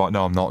off to Dubai.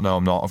 No, I'm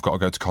not. I've got to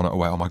go to Connacht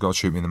away. Oh my God,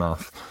 shoot me in the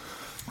mouth.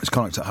 It's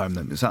Connacht at home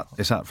then. It's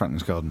at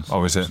Franklin's Gardens.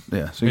 Oh, is it?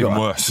 Yeah. So Even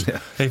worse. Yeah.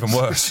 Even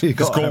worse.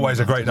 Because Galway's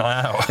a great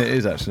night out. It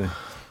is actually.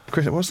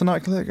 What's the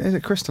nightclub? Is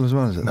it Crystal as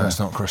well? Is it? No, it's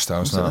not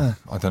Crystal. No.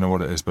 I don't know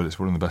what it is, but it's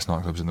one of the best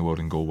nightclubs in the world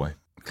in Galway.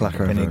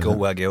 Many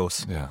Galway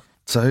girls. Yeah.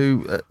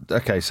 So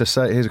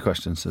here's a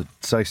question. So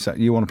say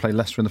you want to play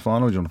Leicester in the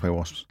final, or do you want to play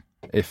Wasps?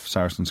 If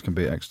Saracens can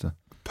beat Exeter.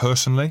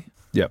 Personally,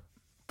 yep.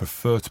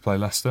 Prefer to play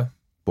Leicester.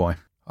 Why?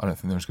 I don't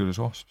think they're as good as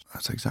Wasps.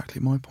 That's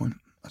exactly my point.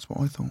 That's what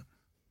I thought.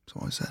 That's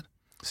what I said.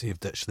 So you've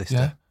ditched Leicester.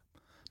 Yeah.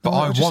 But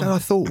I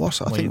thought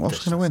Wasps. I think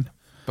Wasps going to win.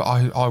 But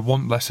I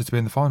want Leicester to be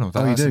in the final.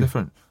 That's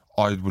different.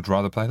 I would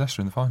rather play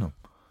Leicester in the final.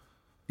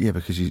 Yeah,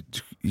 because you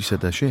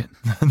said they're shit.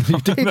 You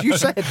did. You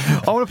said,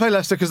 I want to play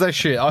Leicester because they're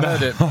shit. I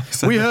heard it.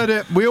 We heard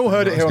it. We all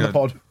heard it here on the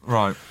pod.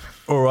 Right.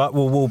 All right.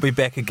 Well, we'll be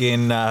back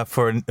again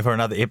for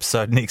another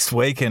episode next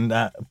week. And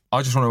I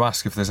just want to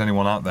ask if there's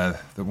anyone out there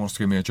that wants to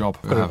give me a job.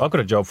 I've got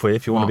a job for you.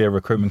 If you want to be a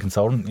recruitment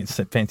consultant, you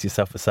fancy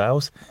yourself for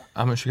sales.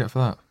 How much you get for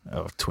that?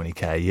 Oh,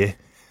 20k a year.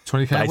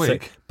 20k a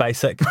week?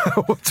 Basic.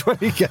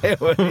 20k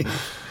a week.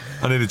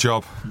 I need a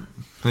job.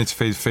 I need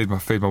to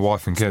feed my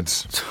wife and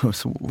kids.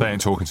 They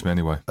ain't talking to me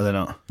anyway. Are they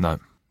not? No,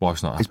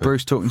 wife's not happy. Is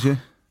Bruce talking to you?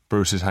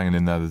 Bruce is hanging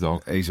in there, the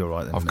dog. He's all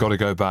right then. I've got to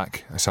go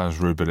back. It sounds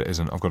rude, but it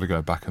isn't. I've got to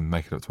go back and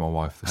make it up to my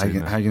wife. How are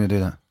you going to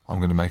do that? I'm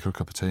going to make her a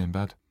cup of tea in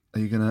bed.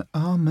 Are you going to,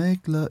 I'll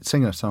make love,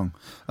 sing a song.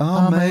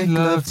 I'll make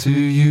love to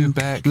you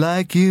back.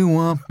 Like you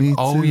want me to.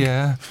 Oh,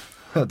 yeah.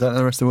 I don't know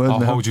the rest of the words I'll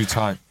now. hold you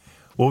tight.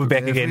 We'll be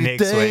back again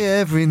next week.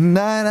 Every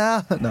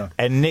night. No.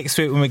 And next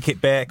week when we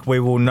get back,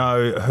 we will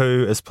know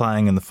who is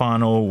playing in the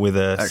final,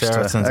 whether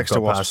Saracens have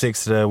got past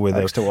Exeter,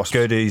 whether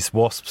Goodey's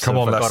Wasps have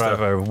got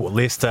over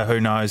Leicester, who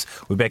knows.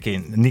 We're back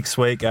in next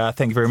week.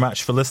 Thank you very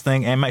much for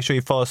listening, and make sure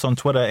you follow us on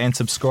Twitter and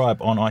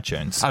subscribe on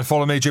iTunes. And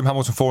follow me, Jim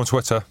Hamilton 4 on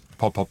Twitter.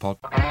 Pod.